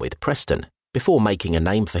League One with Preston, before making a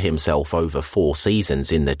name for himself over 4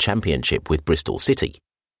 seasons in the Championship with Bristol City.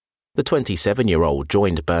 The 27-year-old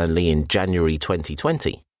joined Burnley in January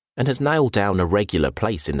 2020 and has nailed down a regular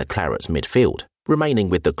place in the Clarets midfield, remaining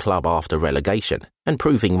with the club after relegation and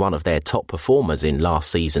proving one of their top performers in last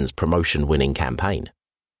season's promotion-winning campaign.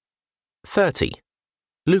 30.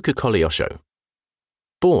 Luca Koleosho.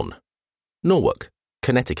 Born Norwalk,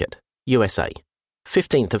 Connecticut, USA,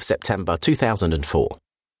 15th of September 2004.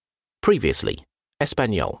 Previously,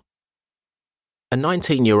 Espanyol. A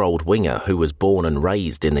 19-year-old winger who was born and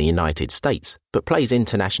raised in the United States but plays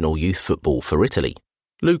international youth football for Italy.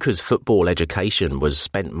 Luca's football education was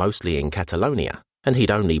spent mostly in Catalonia, and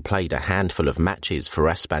he'd only played a handful of matches for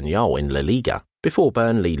Espanyol in La Liga before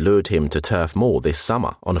Burnley lured him to Turf Moor this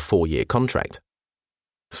summer on a 4-year contract.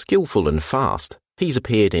 Skillful and fast, he's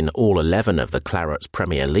appeared in all 11 of the Clarets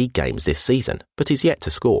Premier League games this season, but is yet to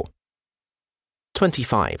score.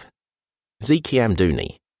 25. Zeki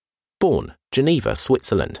Amdouni. Born Geneva,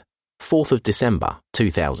 Switzerland, 4th of December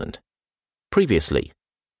 2000. Previously,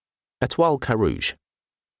 Étoile Carouge.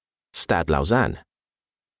 Stade Lausanne.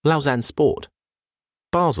 Lausanne Sport.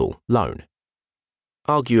 Basel, loan.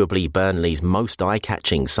 Arguably Burnley's most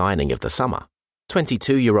eye-catching signing of the summer,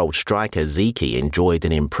 22-year-old striker Zeki enjoyed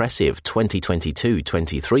an impressive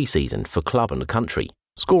 2022-23 season for club and country,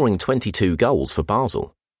 scoring 22 goals for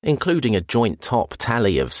Basel, including a joint top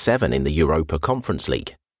tally of 7 in the Europa Conference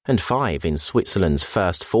League and 5 in Switzerland's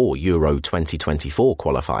first 4 Euro 2024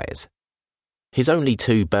 qualifiers. His only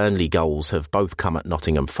 2 Burnley goals have both come at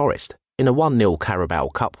Nottingham Forest, in a 1-0 Carabao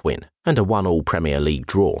Cup win and a 1-1 Premier League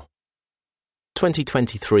draw.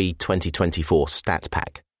 2023-2024 Stat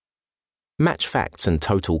Pack. Match facts and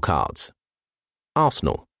total cards.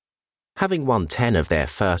 Arsenal. Having won 10 of their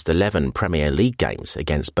first 11 Premier League games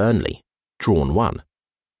against Burnley, drawn 1.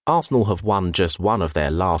 Arsenal have won just 1 of their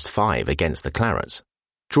last 5 against the Clarets,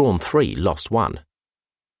 drawn 3, lost 1.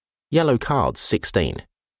 Yellow cards 16.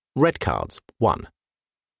 Red cards 1.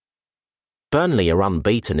 Burnley are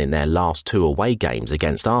unbeaten in their last 2 away games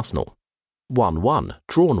against Arsenal, 1-1,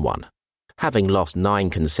 drawn 1, having lost 9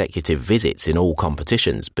 consecutive visits in all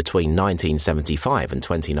competitions between 1975 and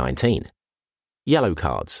 2019. Yellow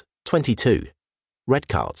cards 22. Red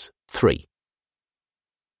cards 3.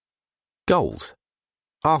 Goals.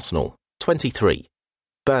 Arsenal 23.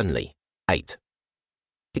 Burnley 8.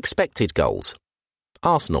 Expected goals.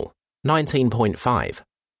 Arsenal 19.5.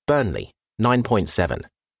 Burnley 9.7.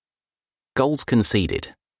 Goals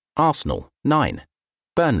conceded. Arsenal 9.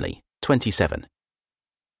 Burnley 27.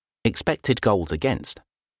 Expected goals against.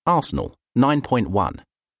 Arsenal 9.1.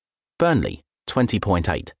 Burnley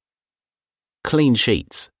 20.8. Clean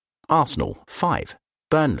sheets. Arsenal 5.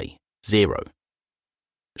 Burnley 0.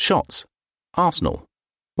 Shots. Arsenal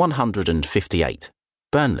 158.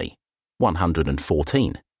 Burnley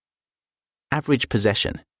 114. Average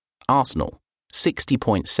possession. Arsenal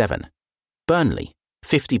 60.7. Burnley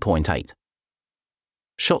 50.8.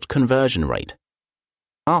 Shot conversion rate.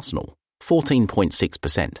 Arsenal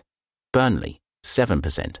 14.6%. Burnley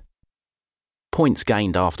 7%. Points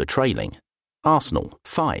gained after trailing. Arsenal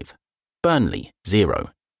 5. Burnley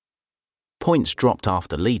 0. Points dropped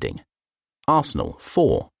after leading. Arsenal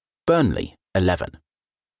 4. Burnley 11.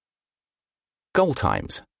 Goal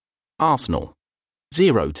times. Arsenal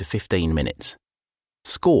 0 to 15 minutes.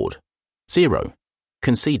 Scored 0.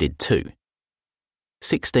 Conceded 2.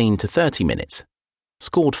 16 to 30 minutes.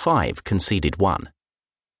 Scored 5, conceded 1.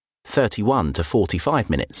 31 to 45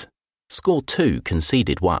 minutes. Scored 2,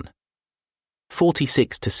 conceded 1.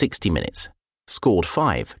 46 to 60 minutes. Scored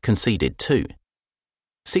 5, conceded 2.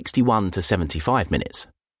 61 to 75 minutes.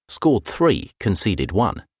 Scored 3, conceded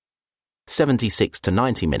 1. 76 to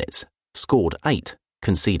 90 minutes. Scored 8,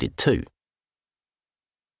 conceded 2.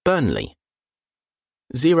 Burnley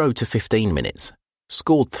 0 to 15 minutes.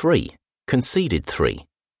 Scored 3, conceded 3.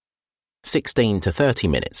 16 to 30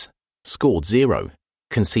 minutes. Scored 0,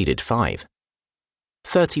 conceded 5.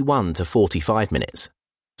 31 to 45 minutes.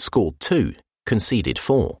 Scored 2, conceded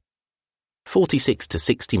 4. 46 to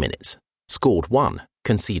 60 minutes. Scored 1,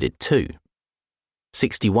 conceded 2.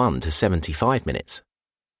 61 to 75 minutes.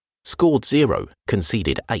 Scored 0,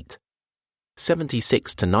 conceded 8.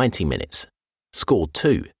 76 to 90 minutes. Scored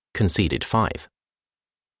 2, conceded 5.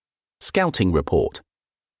 Scouting report.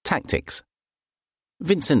 Tactics.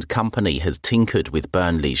 Vincent Kompany has tinkered with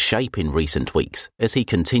Burnley's shape in recent weeks as he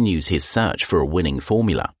continues his search for a winning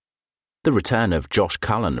formula. The return of Josh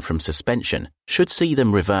Cullen from suspension should see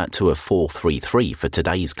them revert to a 4-3-3 for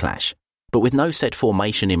today's clash, But with no set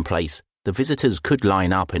formation in place, the visitors could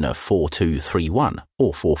line up in a 4-2-3-1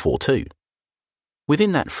 or 4-4-2.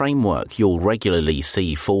 Within that framework, you'll regularly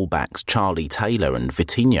see fullbacks Charlie Taylor and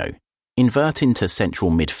Vitinho invert into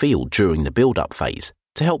central midfield during the build-up phase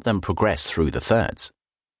to help them progress through the thirds.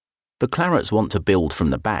 The Clarets want to build from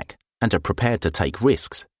the back and are prepared to take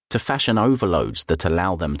risks to fashion overloads that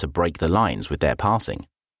allow them to break the lines with their passing.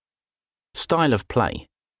 Style of play.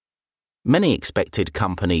 Many expected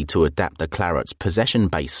Company to adapt the Clarets'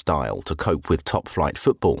 possession-based style to cope with top-flight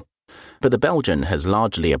football, but the Belgian has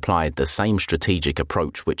largely applied the same strategic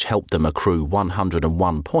approach which helped them accrue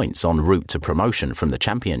 101 points en route to promotion from the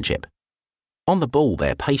Championship. On the ball,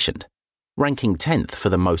 they're patient, ranking 10th for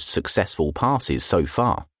the most successful passes so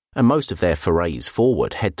far, and most of their forays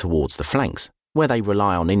forward head towards the flanks, where they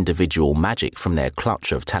rely on individual magic from their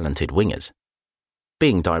clutch of talented wingers.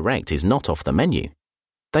 Being direct is not off the menu.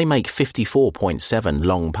 They make 54.7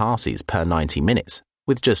 long passes per 90 minutes,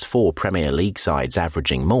 with just 4 Premier League sides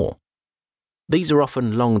averaging more. These are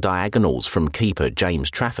often long diagonals from keeper James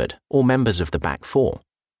Trafford or members of the back four.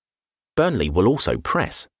 Burnley will also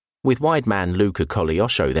press, with wide man Luca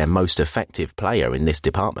Coglioscio their most effective player in this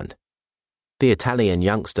department. The Italian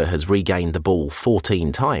youngster has regained the ball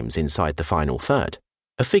 14 times inside the final third,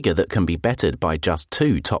 a figure that can be bettered by just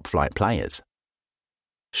 2 top-flight players.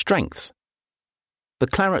 Strengths. The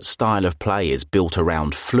Claret style of play is built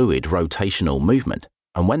around fluid rotational movement,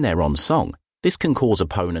 and when they're on song, this can cause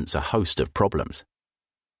opponents a host of problems.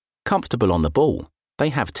 Comfortable on the ball, they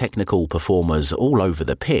have technical performers all over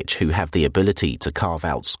the pitch who have the ability to carve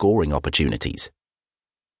out scoring opportunities.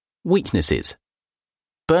 Weaknesses.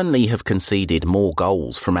 Burnley have conceded more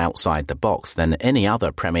goals from outside the box than any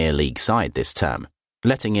other Premier League side this term,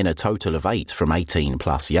 letting in a total of 8 from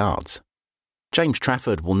 18-plus yards. James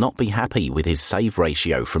Trafford will not be happy with his save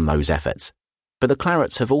ratio from those efforts, but the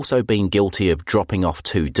Clarets have also been guilty of dropping off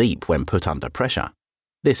too deep when put under pressure.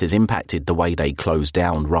 This has impacted the way they close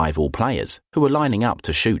down rival players who are lining up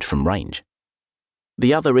to shoot from range.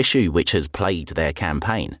 The other issue which has plagued their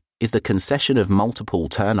campaign is the concession of multiple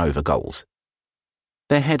turnover goals.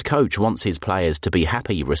 Their head coach wants his players to be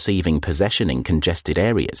happy receiving possession in congested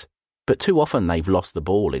areas, but too often they've lost the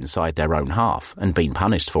ball inside their own half and been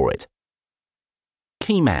punished for it.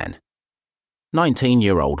 Key man.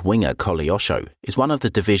 19-year-old winger Coglioscio is one of the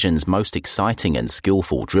division's most exciting and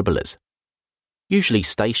skillful dribblers. Usually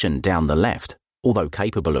stationed down the left, although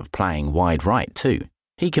capable of playing wide right too,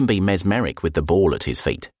 he can be mesmeric with the ball at his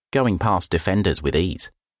feet, going past defenders with ease.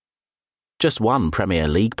 Just one Premier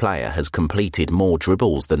League player has completed more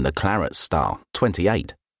dribbles than the Clarets star,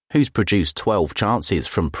 28, who's produced 12 chances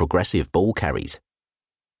from progressive ball carries.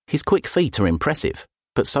 His quick feet are impressive,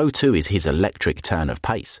 but so too is his electric turn of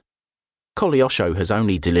pace. Coglioscio has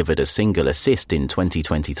only delivered a single assist in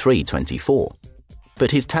 2023-24, but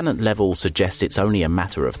his talent level suggests it's only a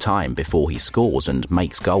matter of time before he scores and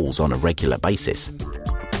makes goals on a regular basis.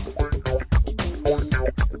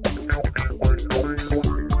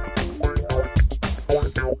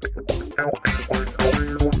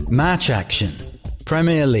 Match action.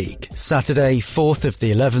 Premier League, Saturday, 4th of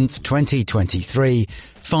the 11th, 2023,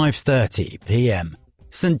 5:30 p.m.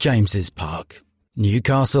 St James's Park.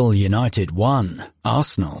 Newcastle United 1,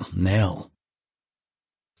 Arsenal 0.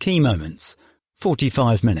 Key moments.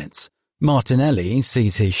 45 minutes. Martinelli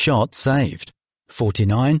sees his shot saved.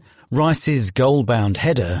 49. Rice's goal-bound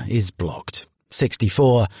header is blocked.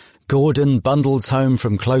 64. Gordon bundles home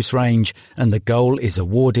from close range and the goal is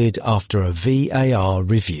awarded after a VAR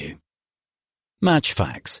review. Match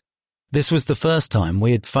facts. This was the first time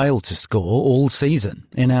we had failed to score all season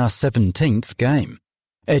in our 17th game.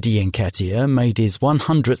 Eddie Nketiah made his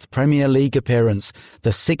 100th Premier League appearance,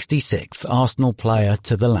 the 66th Arsenal player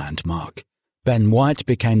to the landmark. Ben White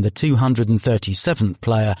became the 237th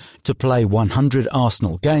player to play 100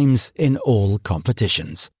 Arsenal games in all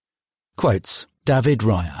competitions. Quotes, David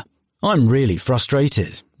Raya. I'm really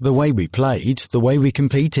frustrated. The way we played, the way we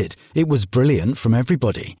competed, it was brilliant from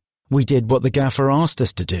everybody. We did what the gaffer asked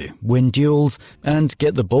us to do, win duels and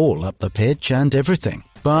get the ball up the pitch and everything.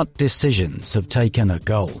 But decisions have taken a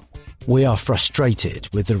goal. We are frustrated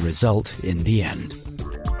with the result in the end.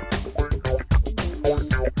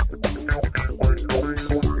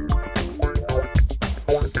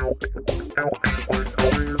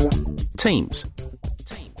 Teams.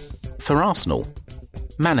 For Arsenal,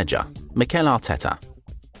 manager, Mikel Arteta.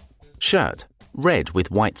 Shirt, red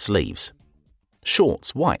with white sleeves.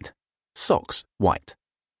 Shorts, white. Socks, white.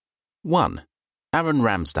 1. Aaron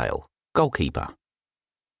Ramsdale, goalkeeper.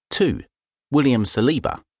 2. William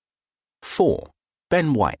Saliba. 4.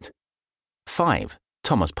 Ben White. 5.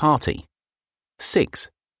 Thomas Partey. 6.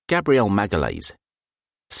 Gabriel Magalhaes.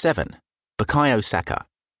 7. Bukayo Saka.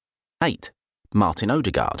 8. Martin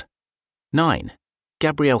Odegaard. 9.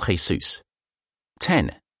 Gabriel Jesus.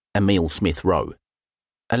 10. Emile Smith-Rowe.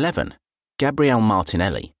 11. Gabriel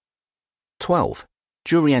Martinelli. 12.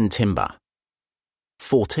 Jurrien Timber.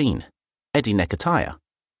 14. Eddie Nketiah.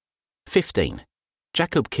 15.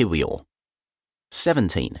 Jacob Kiwior.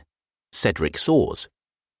 17. Cedric Soares.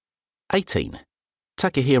 18.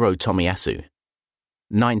 Takahiro Tomiyasu.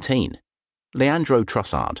 19. Leandro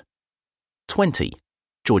Trossard. 20.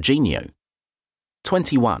 Jorginho.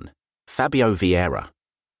 21. Fabio Vieira.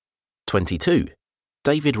 22.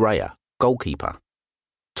 David Raya, goalkeeper.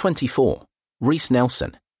 24. Reiss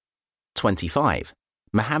Nelson. 25.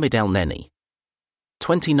 Mohamed El Neni.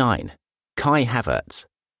 29. Kai Havertz.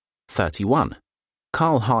 31.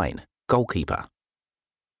 Karl Hein, goalkeeper.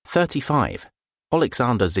 35.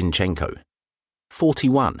 Alexander Zinchenko.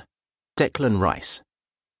 41. Declan Rice.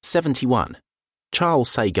 71. Charles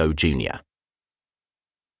Sago Jr.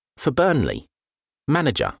 For Burnley,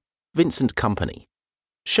 manager, Vincent Kompany.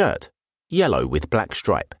 Shirt, yellow with black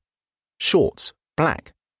stripe. Shorts,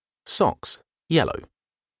 black. Socks, yellow.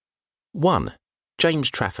 1. James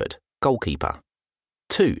Trafford, goalkeeper.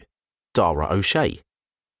 2. Dara O'Shea.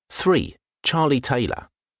 3. Charlie Taylor.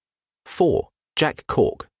 4. Jack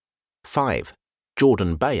Cork. 5.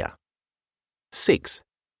 Jordan Bayer. 6.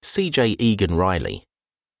 CJ Egan-Riley.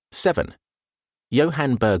 7.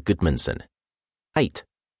 Johan Berg Gudmundsson. 8.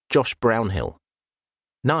 Josh Brownhill.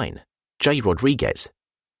 9. Jay Rodriguez.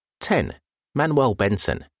 10. Manuel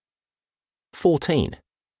Benson. 14.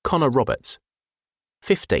 Connor Roberts.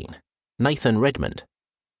 15. Nathan Redmond.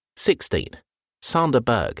 16. Sander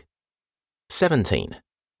Berg. 17.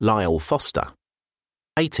 Lyle Foster.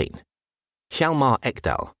 18. Hjalmar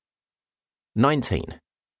Ekdal. 19.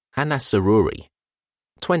 Anas Saruri.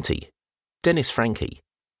 20. Dennis Franke,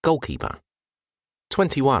 goalkeeper.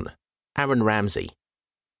 21. Aaron Ramsey.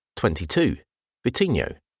 22.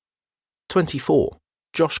 Vitinho. 24.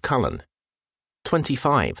 Josh Cullen.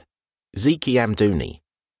 25. Zeki Amdouni.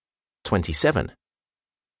 27.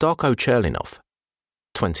 Darko Cherlinov.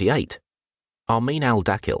 28. Armin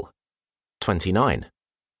Al-Dakil. 29.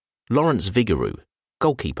 Lawrence Vigouroux,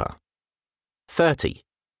 goalkeeper. 30.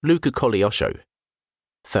 Luca Koleosho.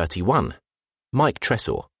 31. Mike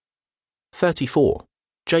Tressor. 34.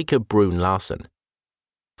 Jacob Brun Larsen.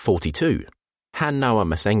 42. Han Noah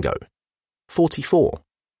Masengo. 44.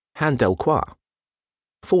 Han Delcroix.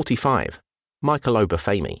 45. Michael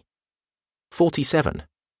Obafemi. 47.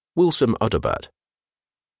 Wilson Odobert.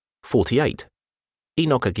 48.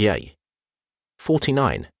 Enoch Aguier.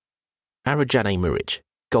 49. Arajane Muric,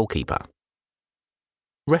 goalkeeper.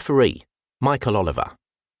 Referee, Michael Oliver.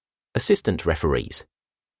 Assistant referees,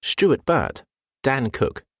 Stuart Bird, Dan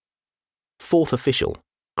Cook. Fourth official,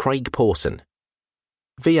 Craig Pawson.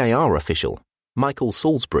 VAR official, Michael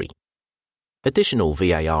Salisbury. Additional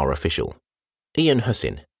VAR official, Ian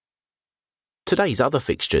Hussin. Today's other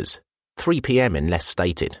fixtures, 3 p.m. unless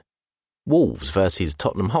stated. Wolves versus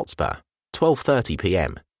Tottenham Hotspur, 12:30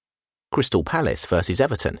 p.m. Crystal Palace versus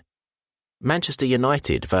Everton. Manchester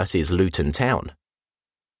United versus Luton Town.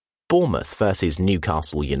 Bournemouth versus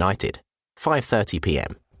Newcastle United, 5:30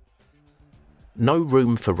 p.m. No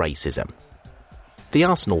room for racism. The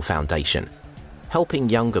Arsenal Foundation, helping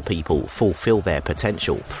younger people fulfil their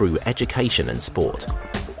potential through education and sport.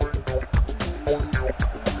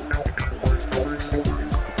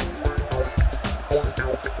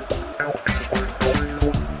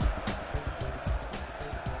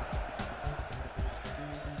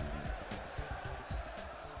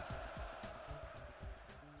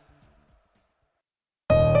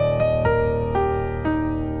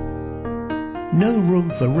 No room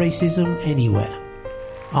for racism anywhere.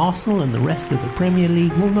 Arsenal and the rest of the Premier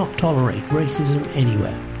League will not tolerate racism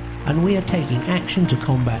anywhere, and we are taking action to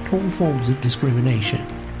combat all forms of discrimination.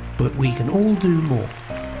 But we can all do more.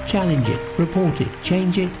 Challenge it, report it,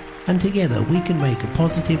 change it, and together we can make a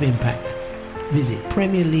positive impact. Visit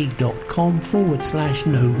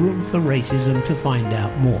premierleague.com/no room for racism to find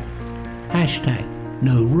out more.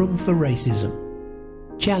 #no room for racism.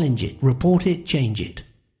 Challenge it, report it, change it.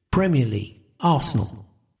 Premier League. Arsenal.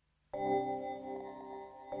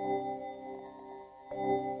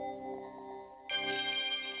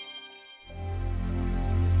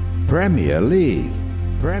 Premier League,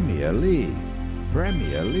 Premier League,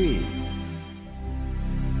 Premier League.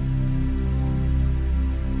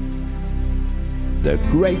 The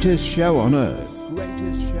greatest show on earth.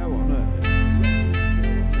 Greatest show on earth.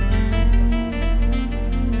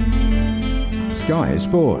 Sky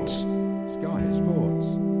Sports. Sky Sports. Sky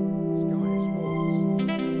Sports.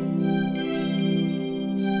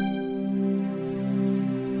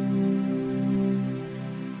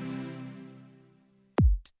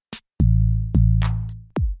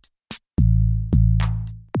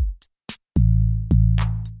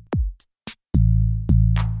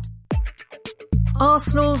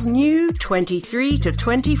 Arsenal's new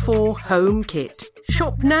 23-24 home kit.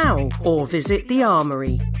 Shop now or visit the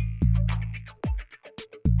Armoury.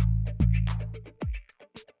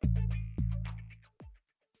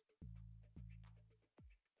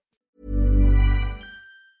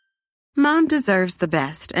 Mom deserves the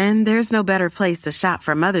best, and there's no better place to shop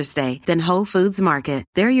for Mother's Day than Whole Foods Market.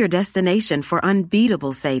 They're your destination for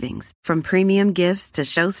unbeatable savings, from premium gifts to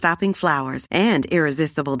show-stopping flowers and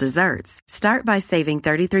irresistible desserts. Start by saving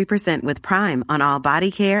 33% with Prime on all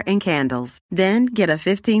body care and candles. Then get a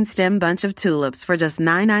 15-stem bunch of tulips for just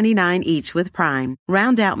 $9.99 each with Prime.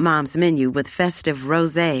 Round out Mom's menu with festive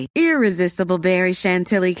rosé, irresistible berry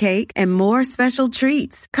chantilly cake, and more special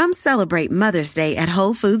treats. Come celebrate Mother's Day at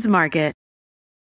Whole Foods Market.